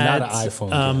that not an iPhone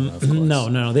camera, of course.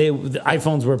 No, the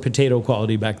iPhones were potato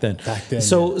quality back then.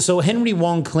 So Henry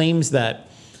Wong claims that,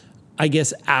 I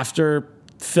guess, after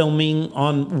filming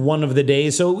on one of the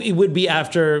days, so it would be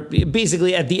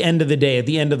basically at the end of the day, at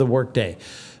the end of the workday,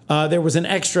 there was an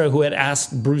extra who had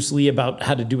asked Bruce Lee about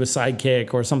how to do a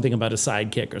sidekick or something about a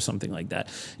sidekick or something like that.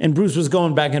 And Bruce was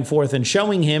going back and forth and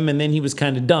showing him, and then he was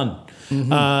kind of done.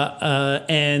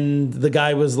 And the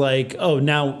guy was like, oh,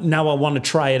 now I want to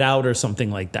try it out or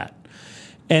something like that.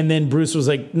 And then Bruce was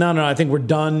like, no, I think we're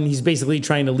done. He's basically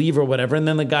trying to leave or whatever. And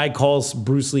then the guy calls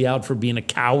Bruce Lee out for being a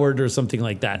coward or something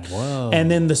like that. Whoa. And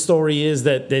then the story is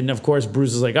that then, of course,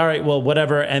 Bruce is like, all right, well,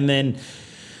 whatever. And then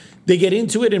they get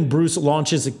into it and Bruce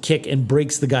launches a kick and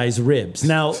breaks the guy's ribs.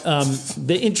 Now,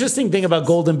 the interesting thing about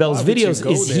Golden Bell's videos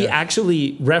is he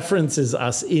actually references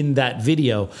us in that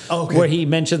video where he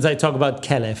mentions, I talk about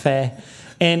Kelefe.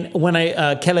 And when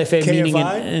Kelefe meaning,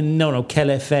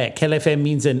 Kelefe. Kelefe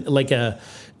means like a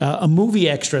movie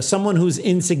extra, someone who's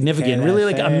insignificant, really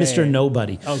like a Mr.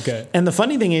 Nobody. Okay. And the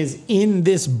funny thing is, in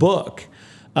this book,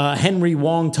 Henry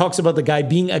Wong talks about the guy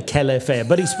being a Kelefe,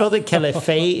 but he spelled it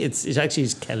Kelefe. It's actually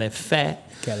Kelefe.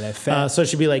 Kelefe. So it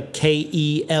should be like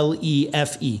Kelefe.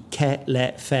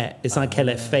 Kelefe. It's not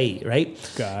Kelefe,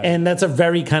 right? Got it. And that's a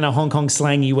very kind of Hong Kong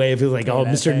slangy way of like,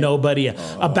 Mr. Nobody,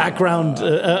 a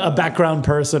background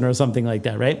person or something like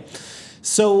that, right?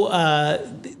 So,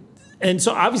 and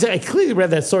so obviously I clearly read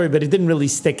that story, but it didn't really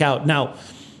stick out. Now,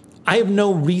 I have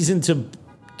no reason to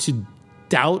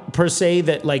doubt per se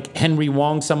that like Henry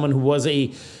Wong, someone who was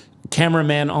a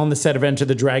cameraman on the set of Enter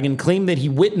the Dragon, claimed that he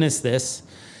witnessed this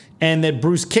and that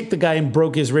Bruce kicked the guy and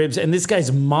broke his ribs, and this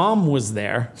guy's mom was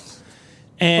there.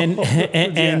 And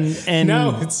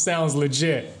now it sounds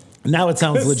legit. Now it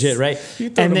sounds legit, right?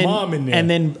 You throw the mom in there.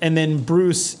 And then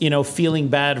Bruce, feeling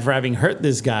bad for having hurt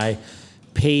this guy,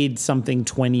 paid something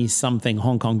 20-something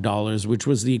Hong Kong dollars, which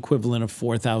was the equivalent of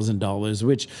 $4,000,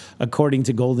 which, according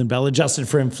to Golden Bell, adjusted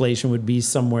for inflation, would be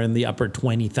somewhere in the upper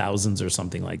 20,000s or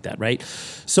something like that, right?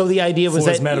 So the idea was for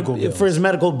his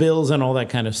medical bills and all that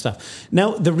kind of stuff.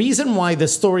 Now, the reason why the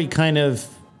story kind of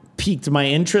piqued my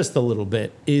interest a little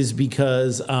bit is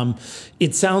because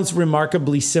it sounds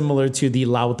remarkably similar to the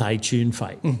Lao Tai Chun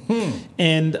fight,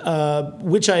 and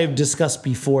which I have discussed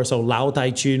before. So Lao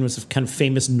Tai Chun was a kind of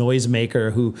famous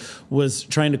noisemaker who was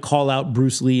trying to call out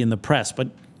Bruce Lee in the press, but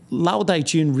Lao Tai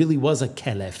Chun really was a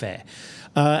Kelefe.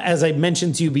 As I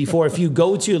mentioned to you before, if you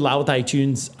go to Lao Tai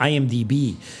Chun's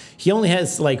IMDb, he only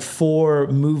has like 4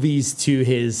 movies to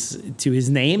his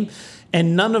name,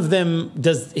 and none of them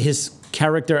does his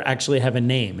character actually have a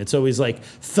name. It's always like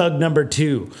thug number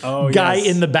 2, guy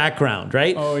in the background,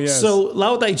 right? Oh, yes. So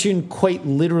Lao Tai Chun quite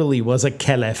literally was a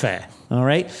Kelefe. All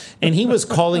right. And he was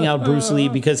calling out Bruce Lee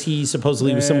because he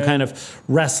supposedly was some kind of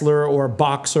wrestler or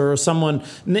boxer or someone,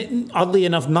 oddly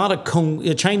enough, not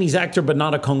a Chinese actor, but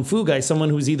not a Kung Fu guy, someone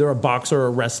who's either a boxer or a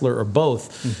wrestler or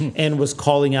both, and was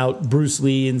calling out Bruce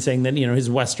Lee and saying that, his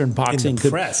Western boxing in the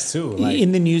press too.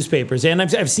 In the newspapers. And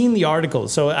I've seen the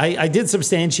articles. So I did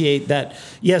substantiate that,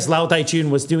 yes, Lao Tai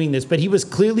Chun was doing this, but he was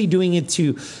clearly doing it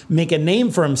to make a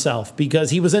name for himself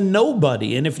because he was a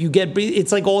nobody. And if you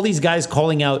it's like all these guys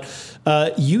calling out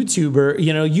YouTuber,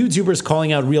 YouTubers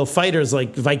calling out real fighters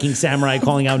like Viking Samurai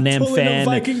calling out Nam Pulling a Fan.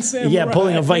 Viking Samurai. Yeah,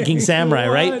 pulling a Viking Samurai,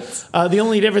 right? What? The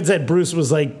only difference that Bruce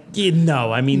was like,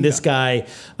 no. I mean, this guy,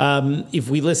 if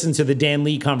we listen to the Dan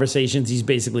Lee conversations, he's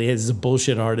basically he's a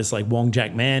bullshit artist like Wong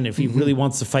Jack Man. If he really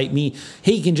wants to fight me,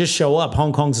 he can just show up.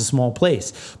 Hong Kong's a small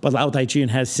place. But Lau Tai Chun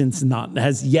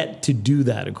has yet to do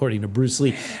that, according to Bruce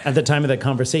Lee at the time of that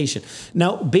conversation.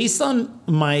 Now, based on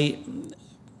my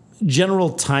general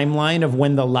timeline of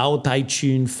when the Lau Tai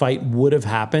Chun fight would have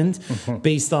happened,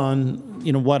 based on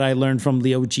what I learned from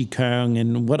Liu Chi Kung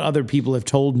and what other people have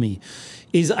told me,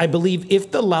 is I believe if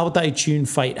the Lau Tai Chun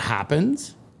fight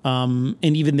happens, and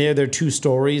even there are two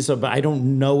stories, but I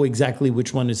don't know exactly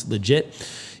which one is legit.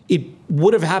 It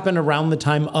would have happened around the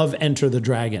time of Enter the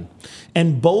Dragon.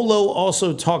 And Bolo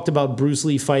also talked about Bruce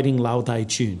Lee fighting Lau Tai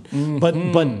Chun.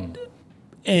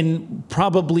 And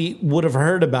probably would have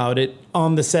heard about it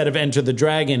on the set of Enter the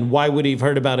Dragon. Why would he have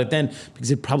heard about it then?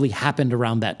 Because it probably happened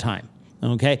around that time.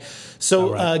 Okay,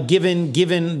 so given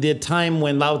the time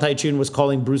when Lau Tai Chun was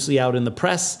calling Bruce Lee out in the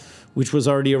press, which was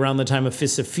already around the time of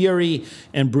Fists of Fury,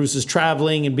 and Bruce is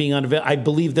traveling and being unavailable, I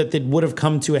believe that it would have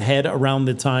come to a head around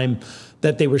the time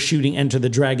that they were shooting Enter the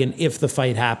Dragon if the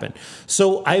fight happened.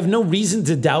 So I have no reason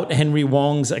to doubt Henry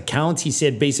Wong's account. He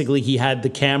said basically he had the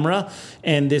camera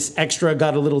and this extra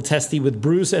got a little testy with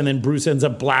Bruce, and then Bruce ends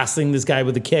up blasting this guy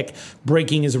with a kick,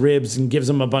 breaking his ribs, and gives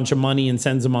him a bunch of money and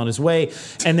sends him on his way.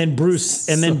 And then Bruce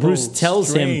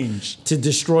tells him to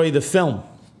destroy the film.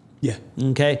 Yeah.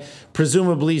 Okay.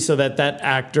 Presumably so that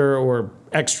actor or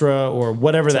extra or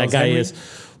whatever that guy is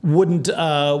wouldn't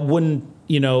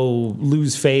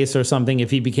lose face or something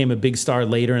if he became a big star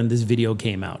later and this video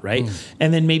came out, right?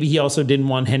 And then maybe he also didn't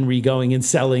want Henry going and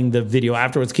selling the video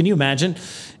afterwards. Can you imagine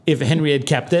if Henry had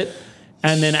kept it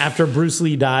and then after Bruce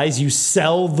Lee dies, you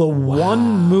sell the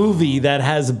one movie that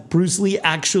has Bruce Lee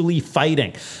actually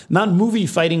fighting? Not movie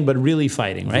fighting, but really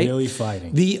fighting, right? Really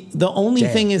fighting. The only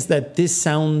thing is that this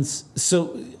sounds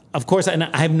so... Of course, and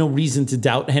I have no reason to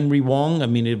doubt Henry Wong. I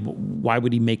mean, why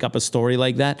would he make up a story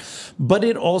like that? But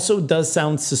it also does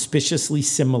sound suspiciously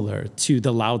similar to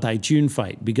the Lau Tai Chun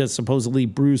fight, because supposedly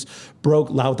Bruce broke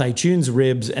Lau Tai Chun's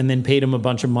ribs and then paid him a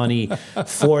bunch of money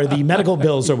for the medical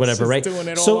bills or whatever, right? Doing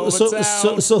it all over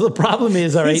town. So the problem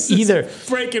is, all right, either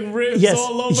breaking ribs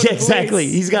all over the place. Exactly.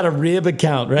 He's got a rib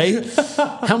account, right?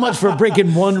 How much for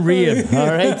breaking one rib? All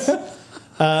right.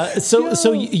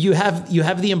 So you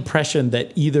have the impression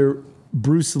that either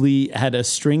Bruce Lee had a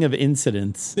string of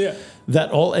incidents that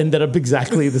all ended up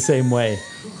exactly the same way,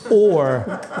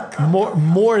 or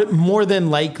more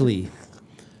than likely,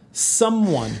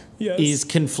 someone is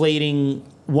conflating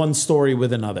one story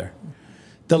with another.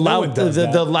 The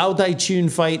Lau Tai Chun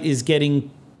fight is getting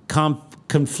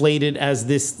conflated as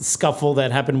this scuffle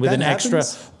that happened with an extra,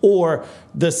 or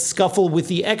the scuffle with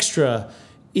the extra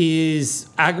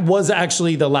was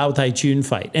actually the Lau Tai Chun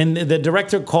fight. And the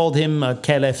director called him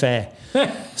Quel effet.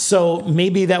 So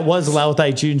maybe that was Lau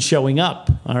Tai Chun showing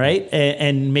up, all right?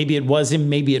 And maybe it was him,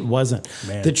 maybe it wasn't.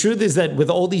 Man. The truth is that with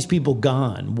all these people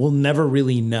gone, we'll never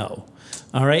really know,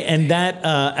 all right? And that,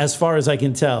 as far as I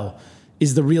can tell,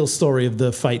 is the real story of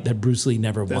the fight that Bruce Lee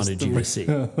never wanted you to see.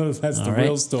 That's the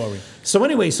real story. So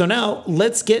anyway, now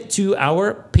let's get to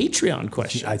our Patreon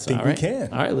questions. I think we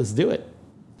can. All right, let's do it.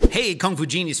 Hey, Kung Fu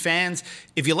Genius fans.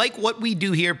 If you like what we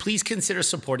do here, please consider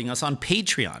supporting us on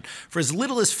Patreon. For as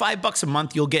little as $5 a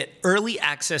month, you'll get early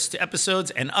access to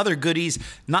episodes and other goodies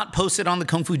not posted on the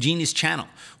Kung Fu Genius channel.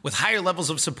 With higher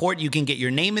levels of support, you can get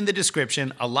your name in the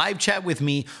description, a live chat with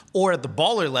me, or at the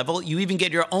baller level, you even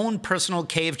get your own personal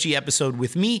KFG episode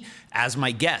with me as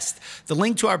my guest. The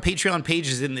link to our Patreon page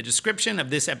is in the description of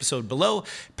this episode below.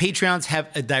 Patreons have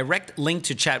a direct link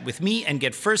to chat with me and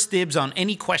get first dibs on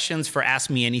any questions for Ask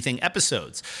Me Anything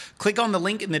episodes. Click on the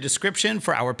link in the description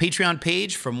for our Patreon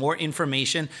page for more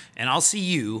information, and I'll see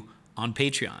you on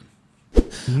Patreon.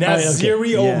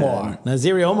 Naziri Omar.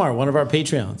 Naziri Omar, one of our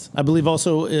Patreons. I believe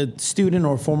also a student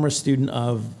or former student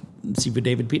of Seafood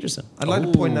David Peterson. I'd like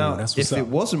to point out, if it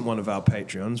wasn't one of our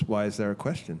Patreons, why is there a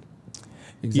question?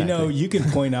 Exactly. You can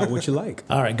point out what you like.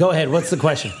 All right, go ahead. What's the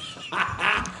question?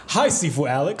 Hi, Sifu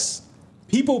Alex.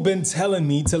 People been telling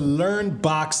me to learn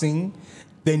boxing,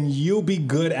 then you'll be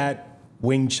good at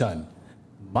Wing Chun.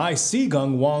 My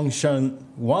Sigung Wang Shan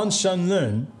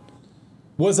Lun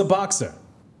was a boxer.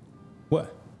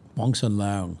 What? Wang Shan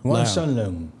Leung. Wang Shan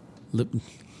Lun.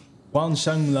 Wang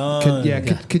Shan Lun.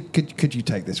 Could you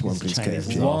take this one, please,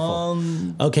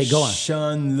 KFG? Okay, go on.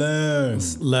 Shan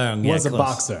Lun was a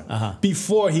boxer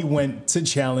before he went to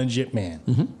challenge Ip Man.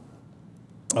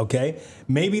 Mm-hmm. Okay?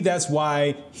 Maybe that's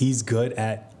why he's good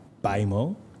at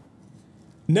Baimo.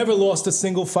 Never lost a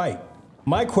single fight.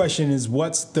 My question is,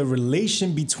 what's the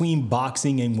relation between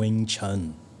boxing and Wing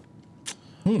Chun?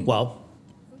 Well,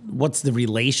 what's the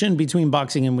relation between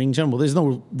boxing and Wing Chun? Well, there's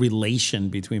no relation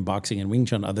between boxing and Wing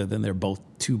Chun other than they're both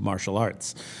two martial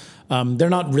arts. They're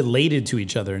not related to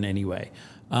each other in any way.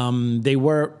 They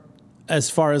were, as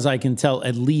far as I can tell,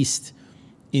 at least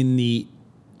in the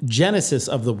genesis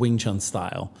of the Wing Chun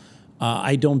style.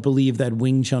 I don't believe that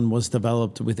Wing Chun was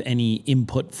developed with any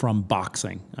input from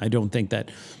boxing. I don't think that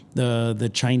the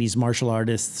Chinese martial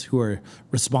artists who are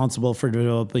responsible for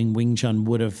developing Wing Chun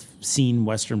would have seen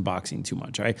Western boxing too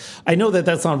much. Right? I know that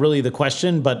that's not really the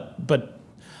question, but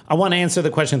I want to answer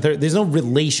the question. There's no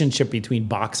relationship between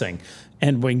boxing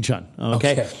and Wing Chun.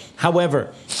 Okay.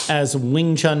 However, as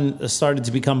Wing Chun started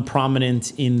to become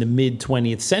prominent in the mid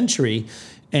 20th century,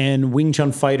 and Wing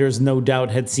Chun fighters no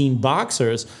doubt had seen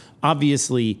boxers,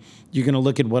 obviously, you're going to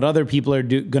look at what other people are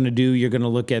going to do. You're going to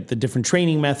look at the different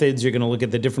training methods. You're going to look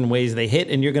at the different ways they hit.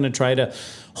 And you're going to try to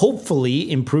hopefully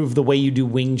improve the way you do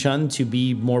Wing Chun to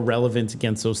be more relevant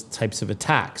against those types of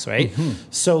attacks, right?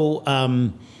 So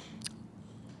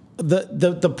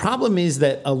the problem is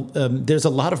that there's a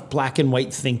lot of black and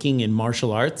white thinking in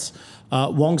martial arts.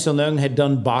 Wong Sun Leung had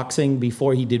done boxing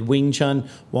before he did Wing Chun.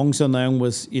 Wong Sun Leung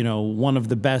was, one of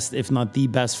the best, if not the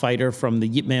best fighter from the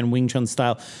Yip Man Wing Chun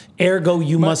style. Ergo,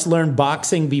 you must learn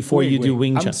boxing before you do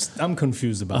Wing Chun. I'm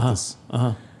confused about this.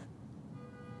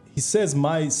 He says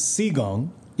my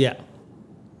Sigong Yeah.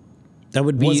 That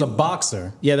would be... was a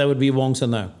boxer Yeah, that would be Wong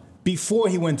Sun Leung. before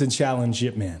he went to challenge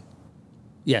Yip Man.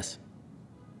 Yes.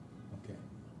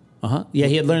 Okay. Yeah,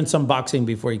 he had learned some boxing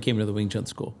before he came to the Wing Chun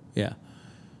school. Yeah.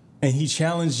 And he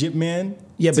challenged Yip Man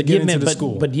Yeah, to but get Yip into Man, the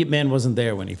school. but Yip Man wasn't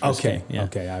there when he first Okay, came. Yeah.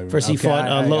 okay, First he fought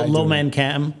I Low do. Man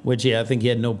Cam, which I think he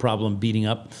had no problem beating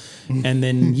up, and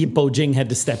then Yip Po Jing had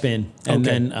to step in, and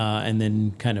Okay.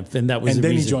 then kind of, and that was And the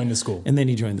then he reason. joined the school. And then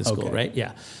he joined the school, Okay. right?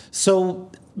 Yeah. So,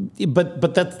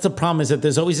 but that's the problem, is that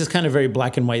there's always this kind of very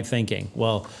black and white thinking.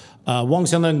 Well, Wong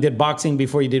Sun Leung did boxing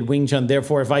before he did Wing Chun.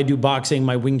 Therefore, if I do boxing,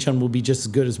 my Wing Chun will be just as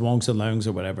good as Wong Sun Leung's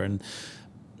or whatever. And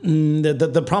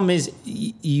the problem is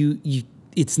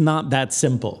it's not that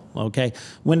simple, okay?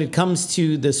 When it comes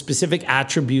to the specific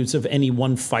attributes of any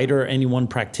one fighter or any one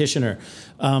practitioner,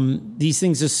 these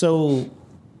things are so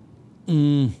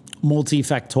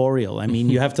multifactorial. I mean,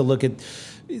 you have to look at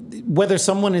whether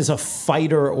someone is a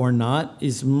fighter or not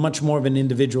is much more of an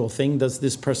individual thing. Does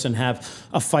this person have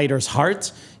a fighter's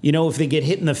heart? If they get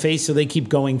hit in the face, do they keep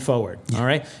going forward? All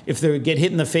right. If they get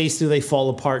hit in the face, do they fall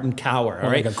apart and cower? All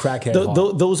right. Like a crackhead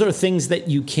heart. Those are things that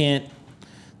you can't.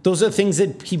 Those are things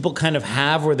that people kind of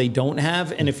have or they don't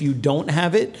have. And if you don't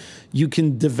have it, you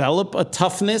can develop a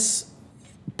toughness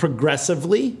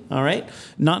progressively, all right?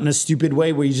 Not in a stupid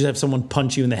way where you just have someone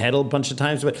punch you in the head a bunch of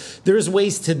times, but there's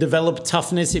ways to develop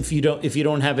toughness if you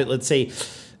don't have it, let's say,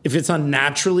 if it's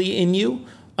unnaturally in you.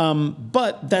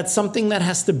 But that's something that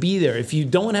has to be there. If you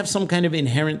don't have some kind of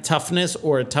inherent toughness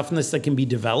or a toughness that can be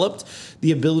developed,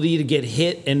 the ability to get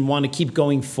hit and want to keep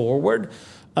going forward,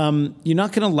 you're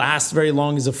not going to last very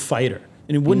long as a fighter.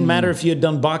 And it wouldn't matter if you had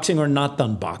done boxing or not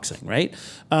done boxing, right?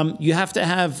 You have to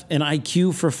have an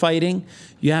IQ for fighting.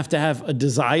 You have to have a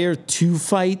desire to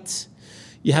fight.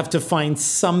 You have to find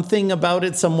something about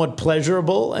it somewhat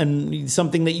pleasurable and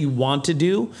something that you want to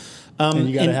do. And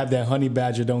you got to have that honey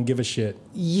badger, don't give a shit.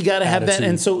 You got to have that.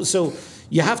 And so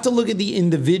you have to look at the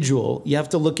individual. You have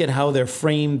to look at how they're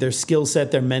framed, their skill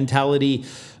set, their mentality,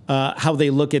 how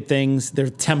they look at things, their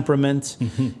temperament.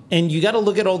 And you got to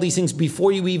look at all these things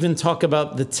before you even talk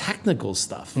about the technical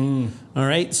stuff. All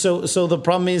right. So the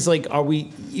problem is, like,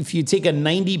 if you take a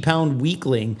 90-pound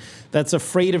weakling that's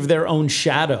afraid of their own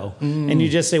shadow and you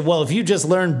just say, well, if you just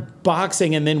learn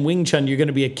boxing and then Wing Chun, you're going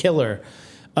to be a killer.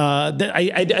 I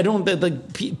don't,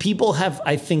 like, people have,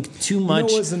 I think, too much. You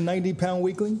know what's a 90-pound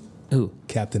weakling? Who?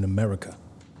 Captain America.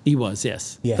 He was,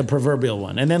 yes. Yeah. The proverbial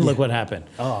one. And then look what happened.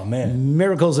 Oh, man.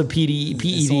 Miracles of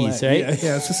PEDs, right? Yeah.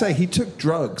 Yeah, as I say, he took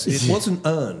drugs. It wasn't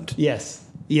earned. Yes.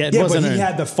 Yeah, it Yeah, wasn't but he earned.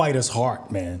 had the fighter's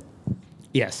heart, man.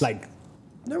 Yes. Like,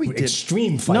 No, he did.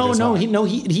 extreme no, fighter's heart. he I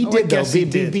did, though. guess he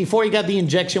did. Before he got the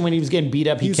injection, when he was getting beat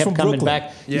up, he was kept from coming Brooklyn.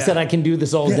 back. He Yeah. said, I can do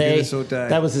this all Yeah, day. do this all day.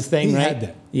 That was his thing, He right? had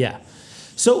that. Yeah.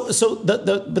 So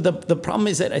the problem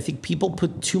is that I think people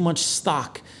put too much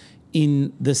stock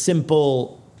in the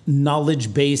simple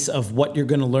knowledge base of what you're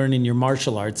going to learn in your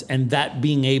martial arts, and that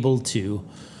being able to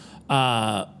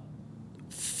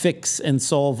fix and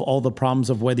solve all the problems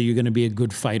of whether you're going to be a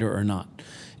good fighter or not.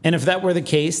 And if that were the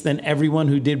case, then everyone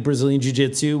who did Brazilian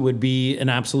Jiu-Jitsu would be an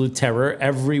absolute terror.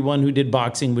 Everyone who did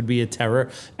boxing would be a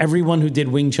terror. Everyone who did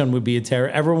Wing Chun would be a terror.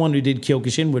 Everyone who did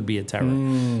Kyokushin would be a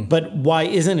terror. But why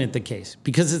isn't it the case?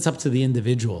 Because it's up to the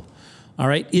individual. All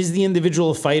right? Is the individual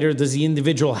a fighter? Does the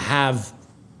individual have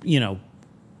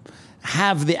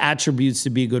the attributes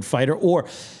to be a good fighter, or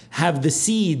have the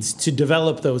seeds to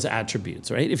develop those attributes,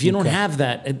 right? If you don't have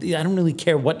that, I don't really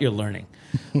care what you're learning.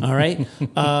 All right.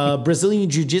 Brazilian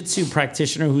Jiu-Jitsu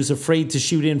practitioner who's afraid to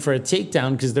shoot in for a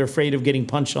takedown because they're afraid of getting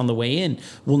punched on the way in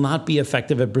will not be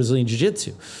effective at Brazilian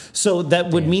Jiu-Jitsu. So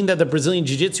that would mean that the Brazilian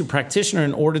Jiu-Jitsu practitioner,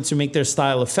 in order to make their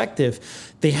style effective,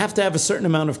 they have to have a certain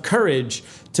amount of courage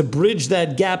to bridge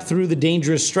that gap through the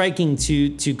dangerous striking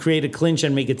to create a clinch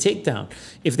and make a takedown.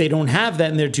 If they don't have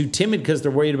that and they're too timid because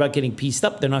they're worried about getting pieced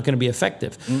up, they're not going to be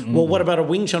effective. Well, what about a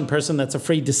Wing Chun person that's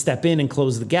afraid to step in and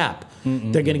close the gap?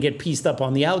 They're going to get pieced up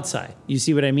on the outside. You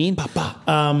see what I mean?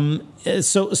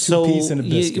 So piece and a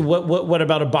biscuit. what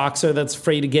about a boxer that's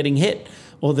afraid of getting hit?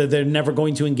 Well, they're never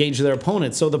going to engage their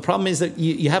opponent. So the problem is that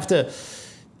you have to.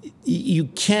 You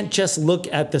can't just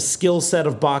look at the skill set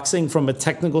of boxing from a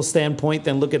technical standpoint,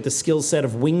 then look at the skill set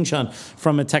of Wing Chun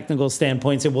from a technical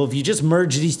standpoint and say, well, if you just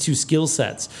merge these two skill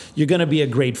sets, you're going to be a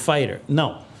great fighter.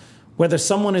 No. Whether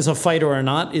someone is a fighter or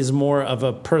not is more of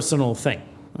a personal thing,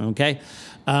 okay?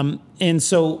 And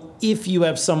so if you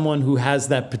have someone who has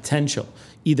that potential,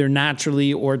 either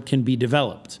naturally or it can be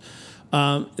developed,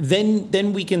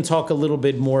 then we can talk a little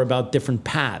bit more about different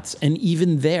paths. And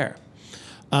even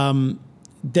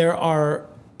there are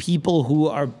people who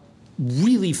are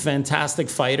really fantastic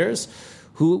fighters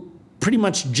who pretty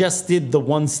much just did the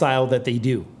one style that they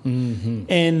do.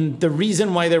 And the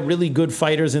reason why they're really good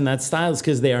fighters in that style is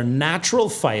because they are natural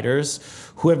fighters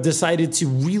who have decided to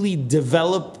really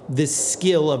develop this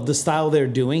skill of the style they're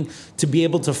doing to be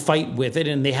able to fight with it,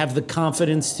 and they have the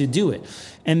confidence to do it.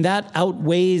 And that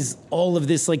outweighs all of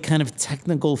this like kind of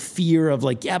technical fear of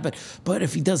like, yeah, but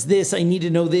if he does this, I need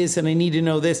to know this and I need to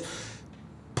know this.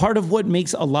 Part of what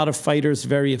makes a lot of fighters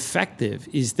very effective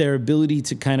is their ability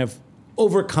to kind of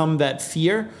overcome that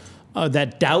fear,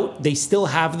 that doubt. They still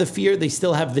have the fear, they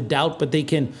still have the doubt, but they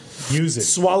can use it,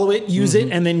 swallow it, use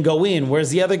it, and then go in.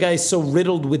 Whereas the other guy is so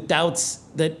riddled with doubts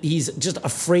that he's just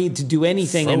afraid to do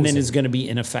anything and then is going to be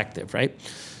ineffective, right?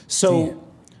 So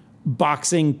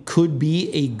boxing could be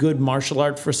a good martial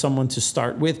art for someone to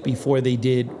start with before they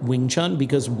did Wing Chun,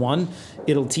 because one,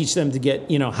 it'll teach them to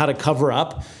get, how to cover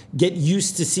up, get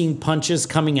used to seeing punches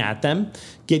coming at them,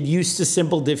 get used to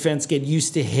simple defense, get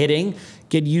used to hitting,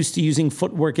 get used to using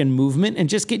footwork and movement, and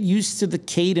just get used to the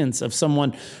cadence of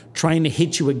someone trying to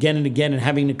hit you again and again and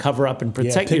having to cover up and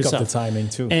protect pick yourself. Up the timing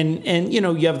too. And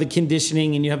you have the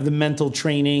conditioning and you have the mental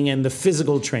training and the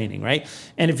physical training, right?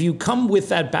 And if you come with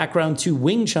that background to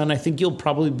Wing Chun, I think you'll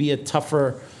probably be a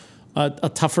tougher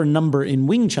number in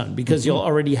Wing Chun because you'll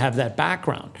already have that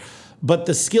background. But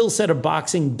the skill set of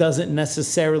boxing doesn't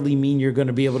necessarily mean you're going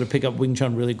to be able to pick up Wing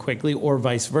Chun really quickly, or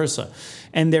vice versa.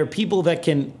 And there are people that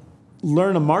can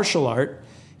learn a martial art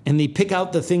and they pick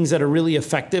out the things that are really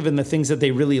effective and the things that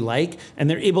they really like, and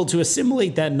they're able to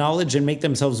assimilate that knowledge and make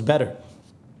themselves better.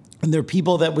 And there are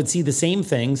people that would see the same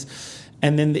things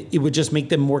and then it would just make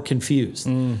them more confused.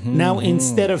 Now,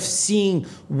 instead of seeing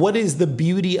what is the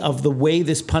beauty of the way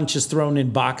this punch is thrown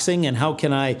in boxing and how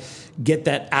can I get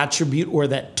that attribute or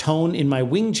that tone in my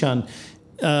Wing Chun,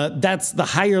 that's the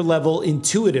higher level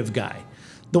intuitive guy.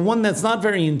 The one that's not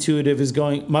very intuitive is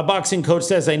going, my boxing coach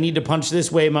says I need to punch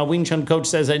this way, my Wing Chun coach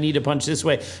says I need to punch this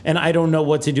way, and I don't know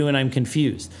what to do and I'm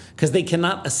confused. Because they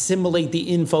cannot assimilate the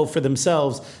info for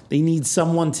themselves. They need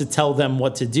someone to tell them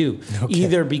what to do.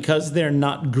 Either because they're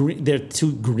not they're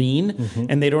too green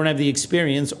and they don't have the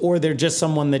experience, or they're just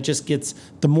someone that just gets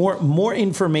the more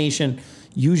information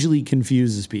usually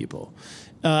confuses people.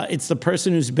 It's the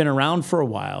person who's been around for a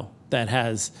while that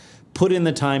has put in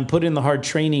the time, put in the hard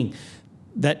training,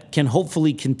 that can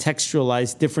hopefully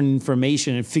contextualize different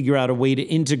information and figure out a way to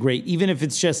integrate, even if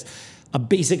it's just a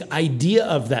basic idea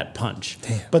of that punch.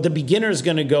 But the beginner is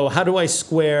going to go, how do I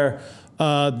square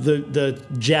the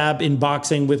jab in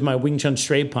boxing with my Wing Chun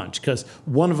straight punch? Because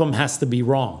one of them has to be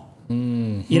wrong.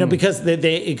 Because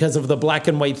because of the black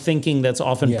and white thinking that's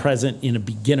often present in a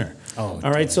beginner. All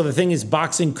right, so the thing is,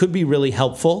 boxing could be really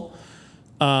helpful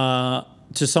to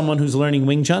someone who's learning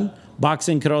Wing Chun.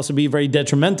 Boxing could also be very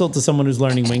detrimental to someone who's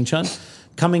learning Wing Chun.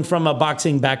 Coming from a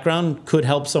boxing background could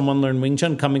help someone learn Wing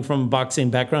Chun. Coming from a boxing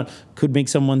background could make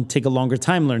someone take a longer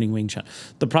time learning Wing Chun.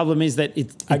 The problem is that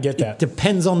it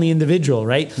depends on the individual,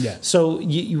 right? Yeah. So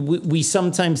we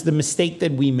sometimes, the mistake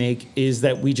that we make is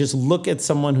that we just look at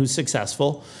someone who's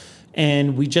successful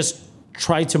and we just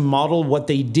try to model what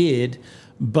they did,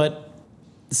 but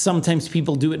sometimes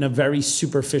people do it in a very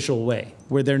superficial way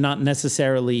where they're not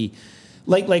necessarily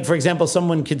like for example,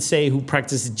 someone could say who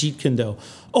practices Jeet Kune Do,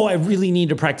 oh, I really need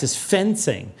to practice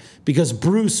fencing because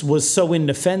Bruce was so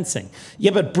into fencing.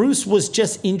 Yeah, but Bruce was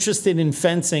just interested in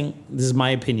fencing. This is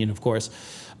my opinion, of course,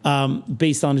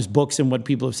 based on his books and what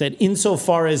people have said,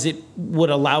 insofar as it would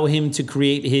allow him to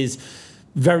create his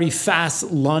very fast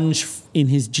lunge in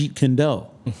his Jeet Kune Do.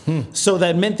 Mm-hmm. So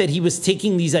that meant that he was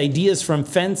taking these ideas from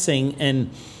fencing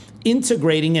and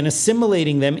integrating and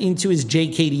assimilating them into his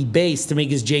JKD base to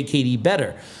make his JKD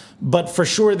better. But for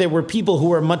sure, there were people who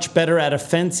were much better at a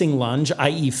fencing lunge,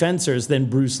 i.e. fencers, than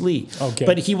Bruce Lee. Okay.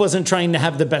 But he wasn't trying to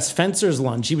have the best fencer's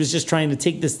lunge. He was just trying to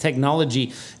take this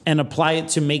technology and apply it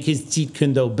to make his Jeet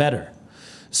Kune Do better.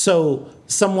 So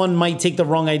someone might take the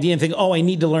wrong idea and think, oh, I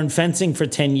need to learn fencing for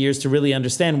 10 years to really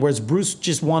understand, whereas Bruce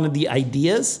just wanted the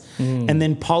ideas and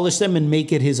then polish them and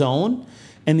make it his own.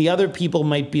 And the other people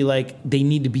might be like, they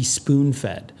need to be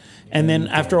spoon-fed. And then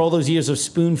after all those years of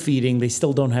spoon-feeding, they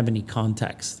still don't have any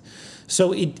context.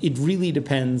 So it really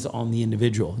depends on the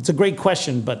individual. It's a great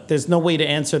question, but there's no way to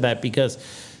answer that because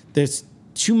there's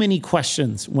too many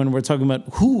questions when we're talking about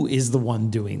who is the one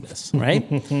doing this, right?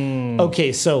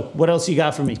 Okay, so what else you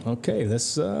got for me? Okay,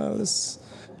 let's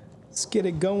get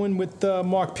it going with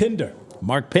Mark Pinder.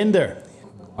 Mark Pinder.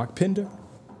 Mark Pinder.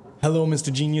 Hello,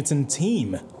 Mr. Genius and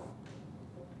team.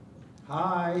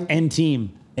 Hi. And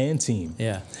team. And team.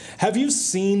 Yeah. Have you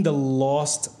seen the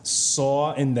lost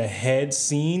saw in the head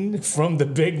scene from The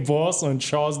Big Boss on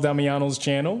Charles Damiano's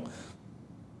channel?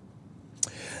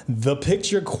 The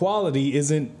picture quality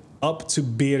isn't up to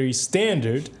Beery's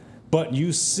standard, but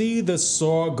you see the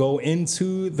saw go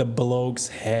into the bloke's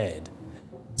head.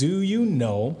 Do you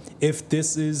know if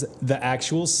this is the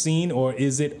actual scene or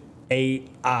is it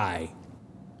AI?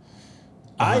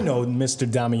 I know Mr.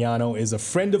 Damiano is a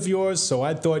friend of yours, so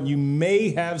I thought you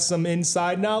may have some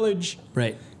inside knowledge.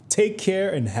 Right. Take care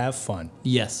and have fun.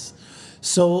 Yes.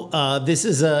 So this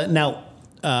is I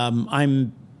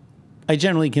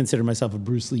generally consider myself a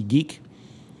Bruce Lee geek.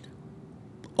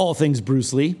 All things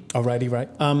Bruce Lee. Alrighty, right?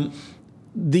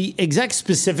 The exact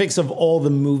specifics of all the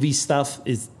movie stuff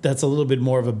that's a little bit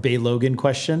more of a Bay Logan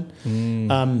question.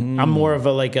 I'm more of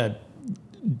a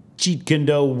Jeet Kune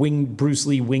Do, Bruce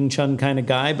Lee, Wing Chun kind of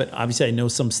guy, but obviously I know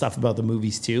some stuff about the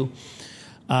movies too.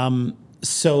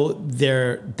 So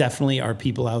there definitely are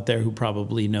people out there who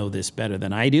probably know this better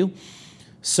than I do.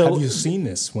 So have you seen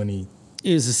this when he...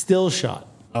 It was a still shot.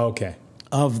 Okay.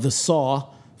 Of the saw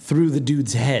through the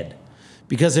dude's head.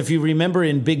 Because if you remember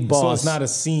in Big Boss... So it's not a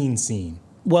scene.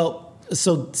 Well,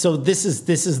 so this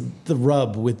is the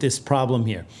rub with this problem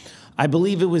here. I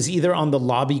believe it was either on the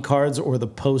lobby cards or the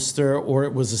poster, or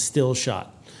it was a still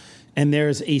shot. And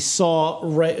there's a saw,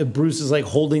 right? Bruce is like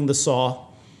holding the saw.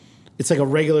 It's like a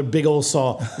regular big old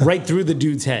saw right through the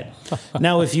dude's head.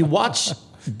 Now, if you watch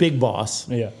Big Boss,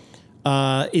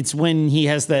 it's when he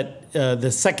has that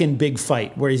the second big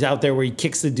fight where he's out there where he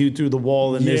kicks the dude through the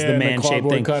wall and there's the man-shaped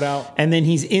thing. Cutout. And then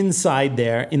he's inside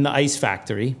there in the ice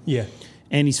factory. Yeah.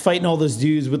 And he's fighting all those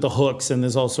dudes with the hooks and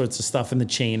there's all sorts of stuff in the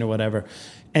chain or whatever.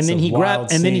 And then he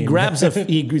grabs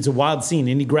it's a wild scene,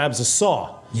 and he grabs a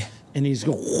saw. Yeah. And he's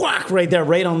going whack right there,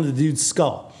 right on the dude's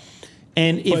skull.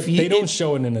 And if they don't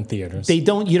show it in the theaters. You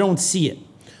don't see it.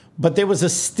 But there was a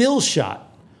still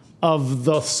shot of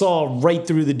the saw right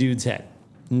through the dude's head.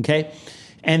 Okay?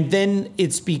 And then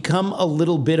it's become a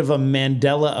little bit of a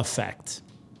Mandela effect.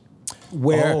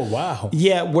 Where, oh, wow.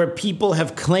 Yeah, where people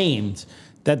have claimed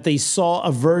that they saw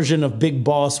a version of Big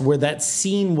Boss where that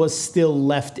scene was still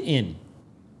left in.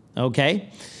 Okay?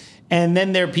 And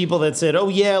then there are people that said, oh,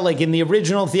 yeah, like in the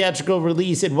original theatrical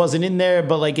release, it wasn't in there,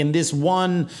 but like in this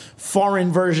one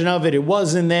foreign version of it, it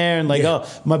was in there. And like, oh,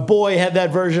 my boy had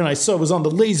that version. I saw it was on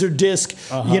the laser disc,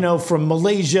 from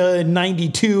Malaysia in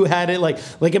 92 had it. Like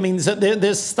I mean, so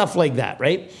there's stuff like that,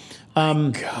 right?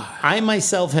 I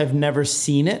myself have never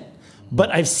seen it,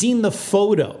 but I've seen the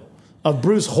photo of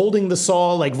Bruce holding the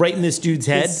saw like right in this dude's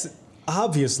head. It's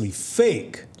obviously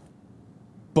fake,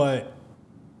 but...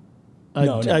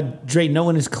 Dre, no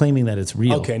one is claiming that it's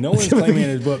real. Okay, no one's claiming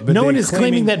it, but no one is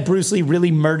claiming that Bruce Lee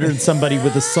really murdered somebody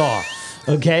with a saw.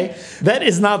 Okay, that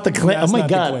is not the claim. Oh my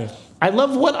God, I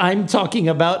love what I'm talking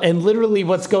about, and literally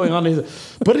what's going on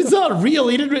is, but it's not real.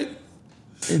 He didn't.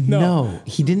 No,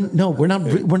 he didn't. No, we're not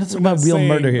talking about real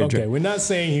murder here. Okay, we're not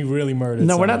saying he really murdered.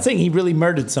 No, we're not saying he really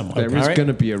murdered someone. There is going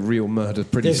to be a real murder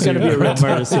pretty soon. There's going to be a real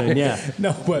murder soon. Yeah.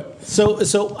 No, but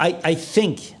so I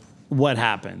think what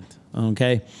happened.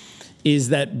 Okay. is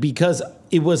that because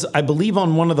it was, I believe,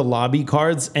 on one of the lobby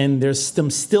cards, and there's some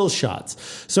still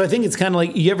shots. So I think it's kind of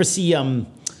like, you ever see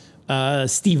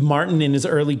Steve Martin in his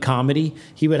early comedy?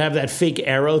 He would have that fake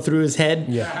arrow through his head.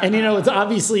 Yeah. And, it's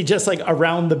obviously just like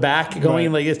around the back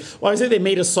going like this. Well, I say they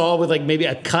made a saw with like maybe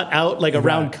a cutout, like a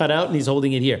round cutout, and he's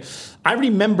holding it here. I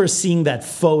remember seeing that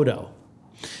photo.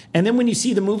 And then when you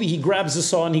see the movie, he grabs the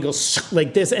saw and he goes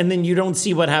like this, and then you don't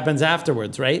see what happens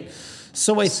afterwards, right?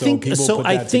 So I think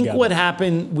together. what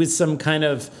happened with some kind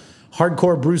of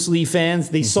hardcore Bruce Lee fans,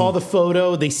 they saw the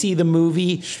photo, they see the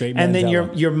movie, Straight and then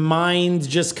Mandela. your mind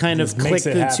just kind of Just makes clicked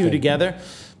it the two happen. together.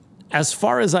 As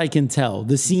far as I can tell,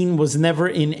 the scene was never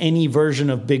in any version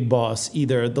of Big Boss,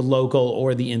 either the local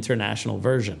or the international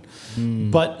version.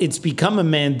 But it's become a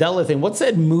Mandela thing. What's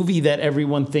that movie that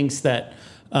everyone thinks that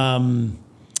Sinbad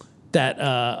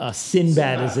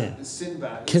is in?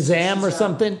 Sinbad. Kazam or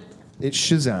something? It's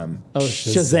Shazam. Oh,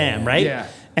 Shazam, right? Yeah.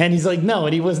 And he's like, no,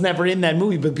 and he was never in that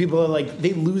movie. But people are like,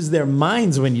 they lose their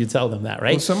minds when you tell them that,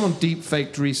 right? Well, someone deep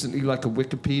faked recently like a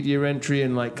Wikipedia entry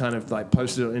and like kind of like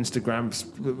posted on Instagram,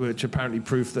 which apparently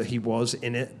proved that he was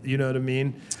in it. You know what I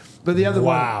mean? But the other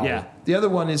Wow. one, the other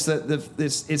one is that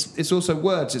it's also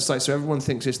words. It's like, so everyone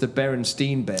thinks it's the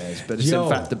Berenstain Bears, but it's in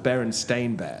fact the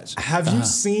Berenstain Bears. Have you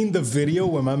seen the video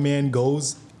where my man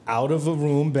goes out of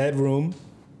a bedroom,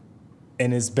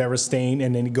 and it's Berenstain,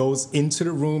 and then he goes into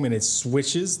the room and it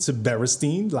switches to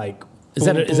Berenstain, like. Is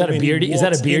that a and he beardy? Is that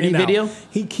a walks beardy in and out. video?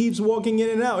 He keeps walking in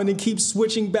and out, and it keeps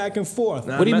switching back and forth.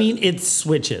 What do you mean it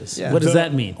switches? Yeah. What does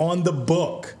that mean? On the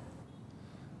book,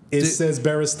 it says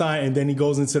Berenstain, and then he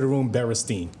goes into the room,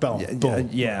 Berenstain. Boom, boom.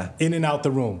 Yeah. In and out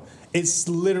the room. It's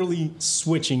literally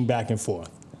switching back and forth.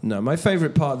 No, my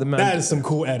favorite part of the That is some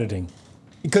cool editing,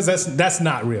 because that's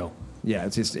not real. Yeah,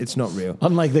 it's not real.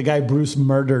 Unlike the guy Bruce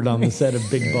murdered on the set of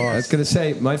Big I was Boss. going to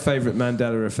say, my favorite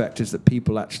Mandela effect is that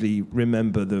people actually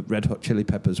remember the Red Hot Chili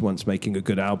Peppers once making a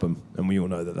good album, and we all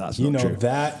know that that's not true.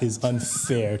 That is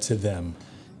unfair to them.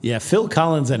 Yeah, Phil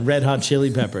Collins and Red Hot Chili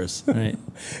Peppers. Right.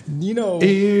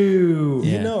 Ew.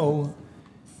 Yeah.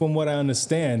 From what I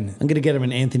understand, I'm gonna get him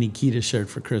an Anthony Kiedis shirt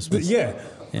for Christmas. yeah,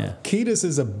 Yeah. Kiedis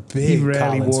is a He big rarely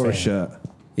Collins wore fan. a shirt.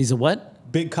 He's a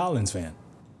what? Big Collins fan.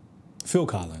 Phil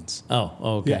Collins. Oh,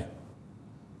 okay. Yeah.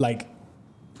 Like,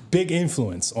 big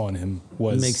influence on him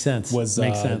was Makes sense. Was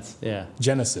Makes sense. Yeah.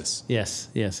 Genesis. Yes.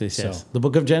 So. The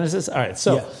Book of Genesis. All right.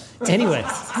 So, anyway,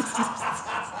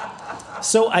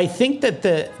 so I think that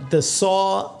the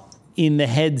saw in the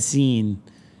head scene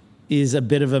is a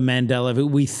bit of a Mandela effect.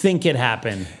 We think it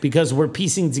happened because we're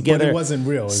piecing together. But it wasn't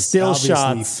real. It's still obviously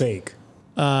shots. fake.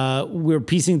 We're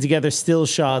piecing together still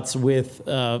shots with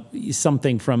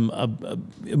something from a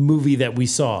movie that we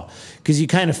saw because you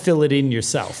kind of fill it in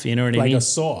yourself. You know what I mean? Like a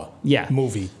Saw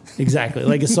movie. Exactly,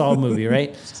 like a Saw movie,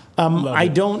 right? I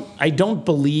don't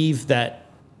believe that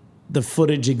the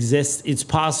footage exists. It's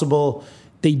possible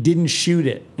they didn't shoot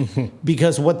it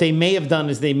because what they may have done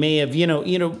is they may have,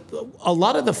 a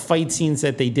lot of the fight scenes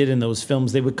that they did in those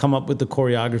films, they would come up with the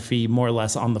choreography more or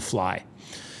less on the fly.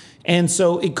 And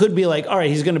so it could be like, all right,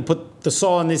 he's going to put the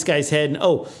saw on this guy's head,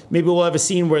 and maybe we'll have a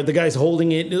scene where the guy's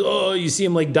holding it. Oh, you see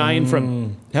him like dying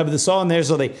from having the saw in there.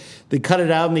 So they cut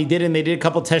it out, and they did a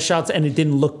couple test shots, and it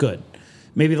didn't look good.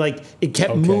 Maybe like it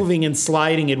kept moving and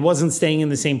sliding. It wasn't staying in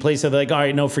the same place. So they're like, all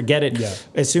right, no, forget it. Yeah.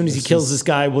 As soon as he kills this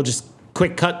guy, we'll just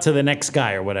quick cut to the next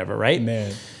guy or whatever, right?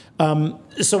 Man.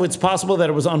 So it's possible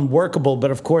that it was unworkable, but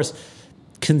of course,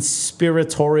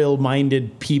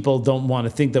 conspiratorial-minded people don't want to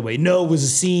think that way. No, it was a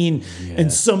scene,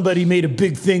 and somebody made a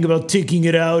big thing about taking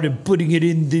it out and putting it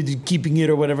in, keeping it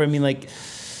or whatever. I mean, like,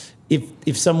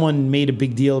 if someone made a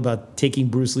big deal about taking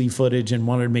Bruce Lee footage and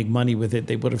wanted to make money with it,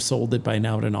 they would have sold it by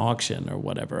now at an auction or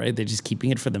whatever, right? They're just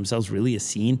keeping it for themselves. Really, a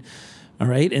scene, all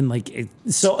right? And like,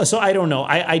 so I don't know.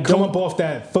 I don't come up off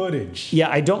that footage. Yeah,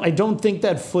 I don't think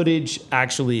that footage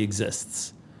actually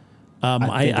exists.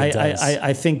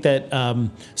 I think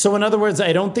that. So in other words,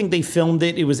 I don't think they filmed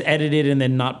it. It was edited and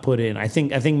then not put in. I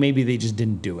think maybe they just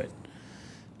didn't do it.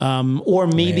 Or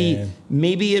maybe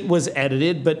it was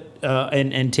edited but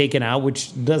and taken out,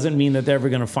 which doesn't mean that they're ever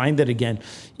going to find it again.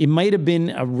 It might have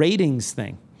been a ratings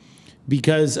thing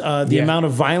because the amount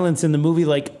of violence in the movie,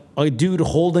 like a dude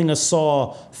holding a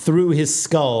saw through his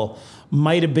skull,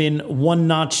 might have been one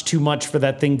notch too much for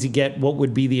that thing to get what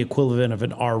would be the equivalent of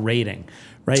an R rating.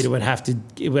 Right, it would have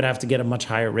to get a much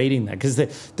higher rating than that because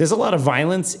there's a lot of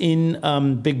violence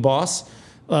in Big Boss.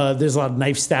 There's a lot of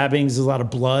knife stabbings. There's a lot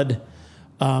of blood.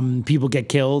 People get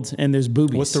killed, and there's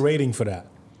boobies. What's the rating for that?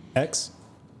 X?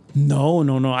 No.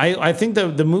 I think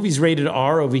the movie's rated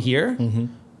R over here,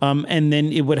 and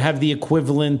then it would have the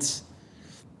equivalent.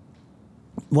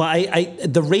 Well,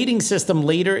 the rating system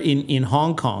later in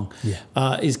Hong Kong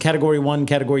is Category 1,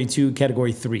 Category 2,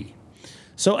 Category 3.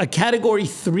 So a Category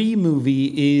 3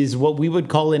 movie is what we would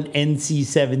call an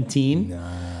NC-17.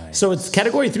 Nice. So it's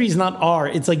Category 3 is not R.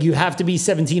 It's like you have to be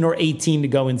 17 or 18 to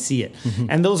go and see it.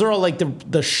 And those are all like the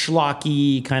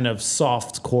schlocky kind of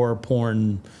soft core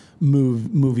porn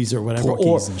movies or whatever.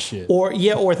 Porkies and shit.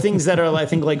 Or things that are, I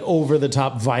think, like over the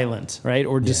top violent, right?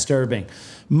 Or disturbing.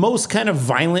 Most kind of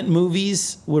violent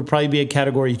movies would probably be a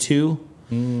Category 2.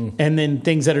 And then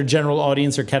things that are general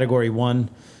audience are Category 1.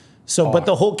 So, but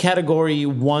the whole Category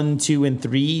 1, 2, and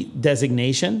 3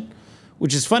 designation,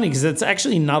 which is funny because it's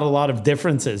actually not a lot of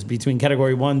differences between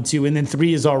Category 1, 2, and then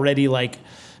 3 is already like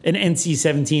an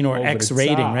NC-17 or Over X the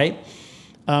rating, top. right?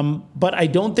 But I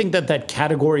don't think that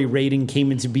category rating came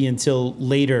into being until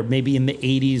later, maybe in the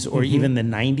 80s or even the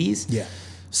 90s. Yeah.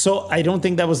 So I don't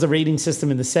think that was the rating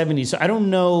system in the 70s. So I don't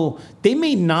know. They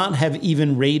may not have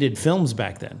even rated films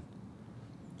back then.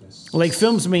 Like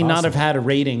films may not have had a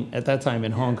rating at that time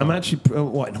in Hong Kong. I'm actually,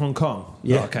 in Hong Kong?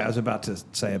 Yeah. Oh, okay, I was about to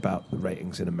say about the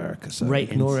ratings in America. So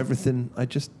Ratings. ignore everything I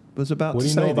just was about What to do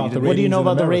you say. know that about the didn't- What do you ratings know in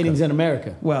about the America? ratings in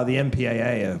America? Well, the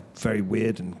MPAA are very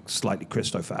weird and slightly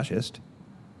Christo-fascist.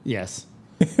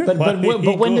 But when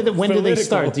did they Political.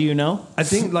 start? Do you know? I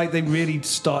think like they really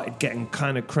started getting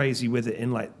kind of crazy with it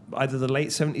in like either the late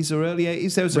 70s or early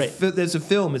 80s. There's a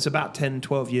film, it's about 10,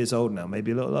 12 years old now,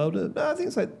 maybe a little older. No, I think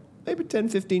it's like maybe 10,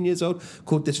 15 years old,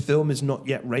 called This Film Is Not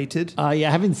Yet Rated. Yeah, I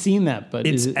haven't seen that, but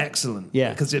It's is it, excellent.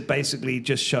 Yeah. Because it basically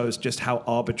just shows just how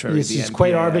arbitrary It's the just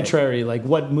quite MPAA. arbitrary, like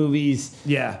what movies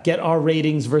get R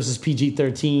ratings versus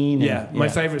PG-13. Yeah, my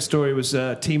favorite story was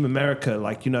Team America.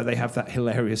 Like, you know, they have that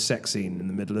hilarious sex scene in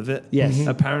the middle of it. Yes. Mhm.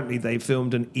 Apparently, they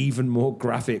filmed an even more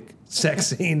graphic sex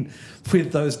scene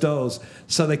with those dolls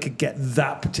so they could get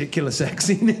that particular sex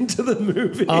scene into the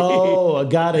movie. Oh,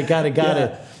 got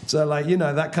it. So, like, you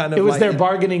know, that kind of It was like, their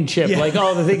bargaining chip. Yeah. Like,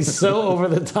 oh, the thing's so over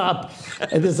the top.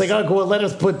 And it's like, oh, cool, let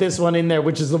us put this one in there,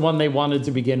 which is the one they wanted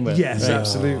to begin with. Yes, right?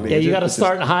 absolutely. Yeah, you got to It's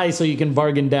start high so you can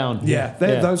bargain down. Yeah,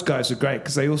 those guys are great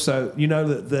because they also, you know,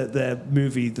 that their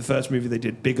movie, the first movie they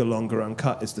did, Bigger, Longer,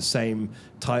 Uncut, is the same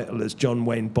title as John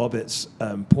Wayne Bobbitt's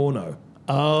Porno.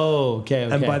 Oh, okay.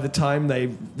 And by the time the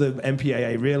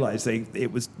MPAA realized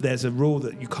there's a rule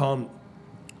that you can't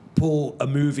pull a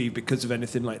movie because of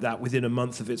anything like that within a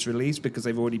month of its release because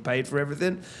they've already paid for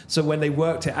everything. So when they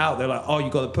worked it out, they're like, oh, you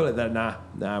got to pull it. They're nah,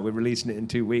 we're releasing it in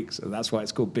 2 weeks. So that's why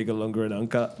it's called Bigger, Longer, and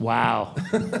Uncut. Wow.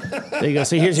 There you go.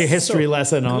 So here's your history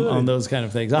lesson on those kind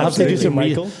of things. I'll have to do Absolutely, some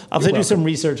Michael. I'll have to do some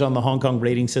research on the Hong Kong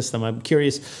rating system. I'm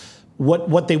curious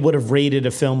what they would have rated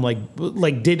a film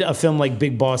like did a film like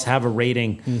Big Boss have a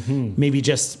rating? Maybe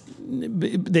just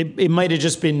it might have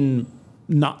just been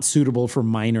not suitable for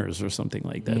minors or something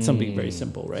like that. Something very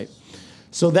simple, right?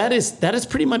 So that is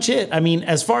pretty much it. I mean,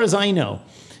 as far as I know,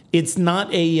 it's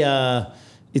not a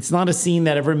scene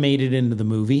that ever made it into the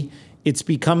movie. It's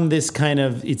become this kind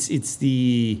of it's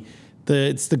the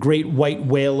great white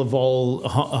whale of all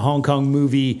Hong Kong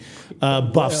movie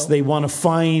buffs. They want to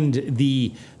find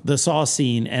the Saw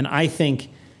scene, and I think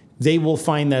they will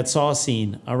find that Saw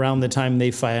scene around the time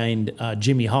they find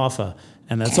Jimmy Hoffa,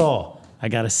 and that's all I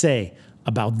gotta say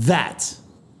about that.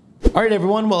 All right,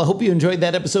 everyone. Well, I hope you enjoyed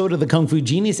that episode of the Kung Fu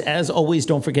Genius. As always,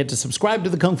 don't forget to subscribe to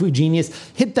the Kung Fu Genius.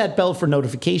 Hit that bell for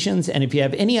notifications. And if you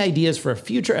have any ideas for a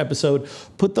future episode,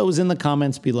 put those in the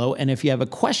comments below. And if you have a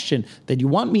question that you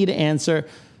want me to answer,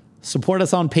 support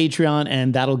us on Patreon,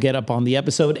 and that'll get up on the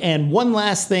episode. And one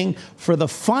last thing, for the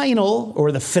final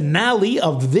or the finale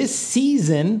of this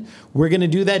season, we're going to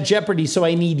do that Jeopardy. So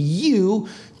I need you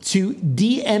to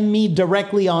DM me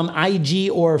directly on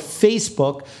IG or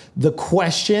Facebook the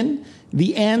question,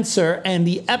 the answer, and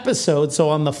the episode. So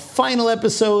on the final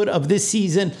episode of this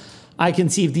season, I can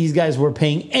see if these guys were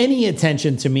paying any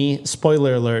attention to me.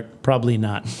 Spoiler alert, probably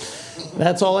not.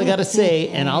 That's all I got to say,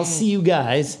 and I'll see you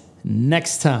guys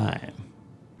next time.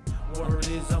 Word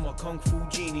is I'm a kung fu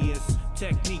genius.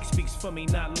 Technique speaks for me,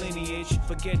 not lineage.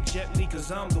 Forget Jet Li,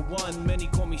 cause I'm the one. Many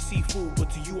call me seafood,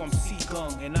 but to you I'm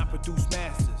Seagung. And I produce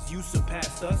masters. You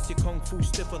surpassed us. Your kung fu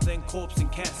stiffer than corpse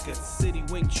and caskets. City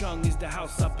Wing Chun is the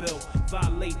house I built.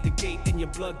 Violate the gate and your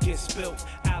blood gets spilt.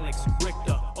 Alex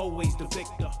Richter, always the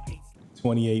victor.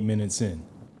 28 minutes in.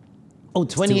 Oh,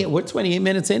 28. We're 28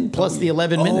 minutes in, plus the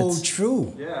 11 minutes. Oh,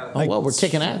 true. Yeah. Oh, well, we're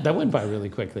kicking out. That went by really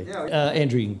quickly.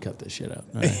 Andrew, you can cut this shit out.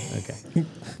 All right, okay.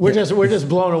 We're just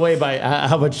blown away by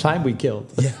how much time we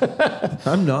killed.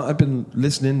 I'm not. I've been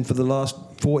listening for the last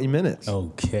 40 minutes.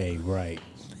 Okay, right.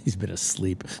 He's been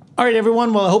asleep. All right,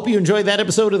 everyone. Well, I hope you enjoyed that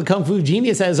episode of the Kung Fu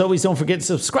Genius. As always, don't forget to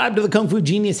subscribe to the Kung Fu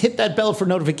Genius. Hit that bell for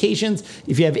notifications.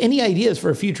 If you have any ideas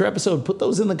for a future episode, put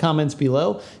those in the comments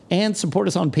below. And support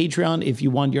us on Patreon if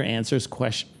you want your answers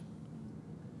question.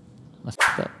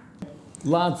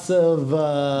 Lots of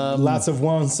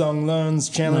Wang Sung Lun's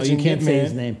no, challenging you can't say Hitman.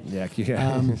 his name. Yeah.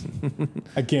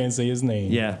 I can't say his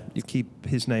name. Yeah, you keep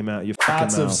his name out of your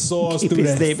Lots fucking of mouth. sauce Keep through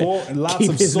his that name, fork. Lots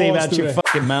keep of his name sauce out through your that.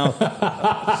 fucking mouth.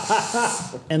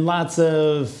 And lots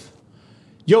of,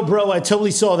 yo, bro, I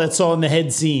totally saw that Saw in the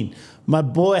Head scene. My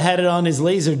boy had it on his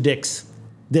laser disc.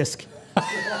 Dicks.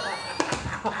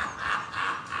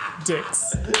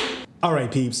 All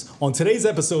right, peeps. On today's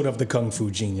episode of the Kung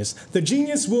Fu Genius, the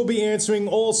genius will be answering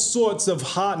all sorts of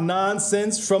hot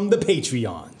nonsense from the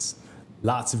Patreons.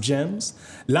 Lots of gems,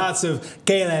 lots of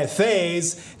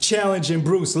KLFAs challenging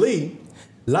Bruce Lee,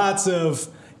 lots of,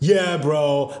 yeah,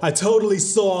 bro, I totally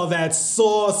saw that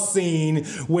saw scene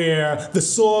where the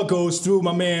saw goes through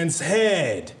my man's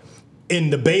head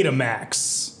in the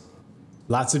Betamax.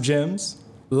 Lots of gems,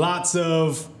 lots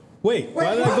of... Wait,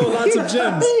 why did I go lots of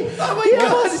gems? Oh my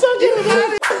God,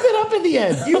 it up in the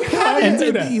end. You can't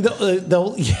do that.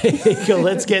 Go,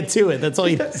 let's get to it. That's all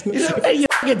you Hey, you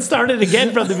fucking started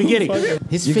again from the beginning.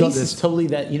 His You got face is this. totally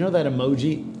that, you know that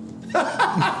emoji?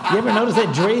 You ever notice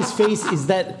that Dre's face is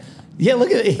that, yeah,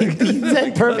 look at it. He's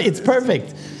that perfect. It's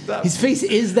perfect. His face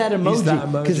is that emoji. that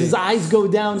emoji. Because his eyes go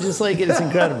down just like it. It's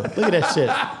incredible. Look at that shit.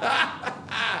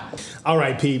 All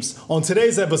right, peeps. On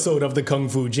today's episode of the Kung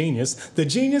Fu Genius, the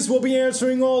genius will be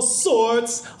answering all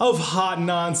sorts of hot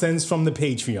nonsense from the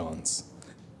Patreons.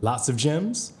 Lots of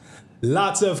gems,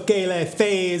 lots of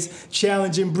KLFAs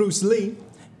challenging Bruce Lee,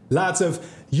 lots of,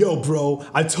 yo, bro,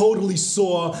 I totally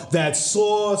saw that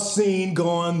saw scene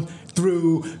going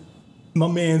through my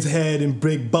man's head in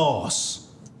Big Boss.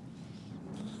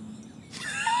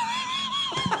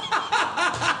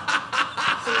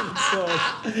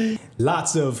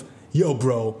 Lots of, yo,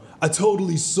 bro, I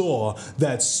totally saw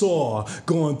that saw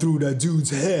going through that dude's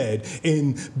head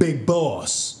in Big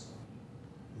Boss.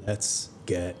 Let's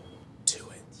get to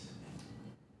it.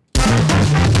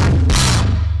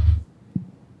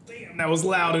 Damn, that was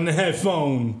loud in the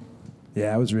headphone.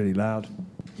 Yeah, it was really loud.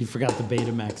 You forgot the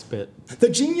Betamax bit. The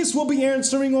genius will be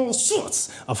answering all sorts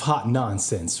of hot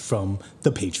nonsense from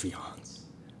the Patreons.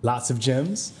 Lots of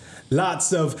gems,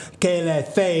 lots of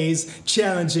KLFAs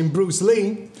challenging Bruce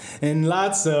Lee, and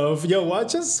lots of, yo, what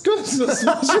just doing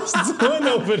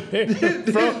over there,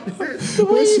 bro? The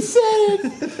way you said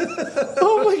it.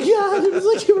 Oh my God, it was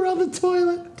like you were on the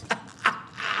toilet.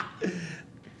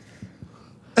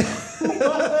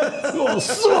 All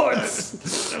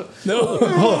sorts.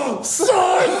 No.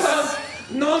 Sorts.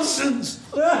 Nonsense!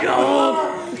 Yo,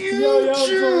 bro,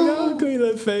 y'all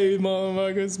KLFA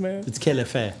motherfuckers, man. It's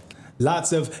Kelefé.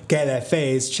 Lots of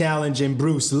KLFAs challenging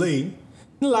Bruce Lee.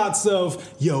 Lots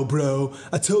of, yo, bro,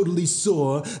 I totally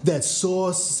saw that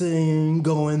saw scene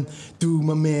going through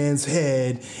my man's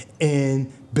head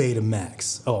in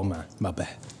Betamax. Oh, my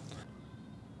bad.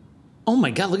 Oh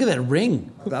my God, look at that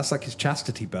ring. That's like his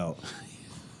chastity belt.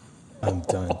 I'm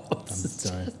done. I'm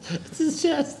done. It's his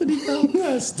chastity belt.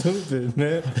 That's stupid,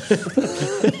 man.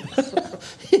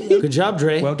 Good job,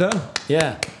 Dre. Well done.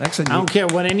 Yeah. Excellent. I don't care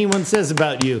what anyone says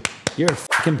about you. You're a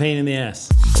fucking pain in the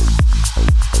ass.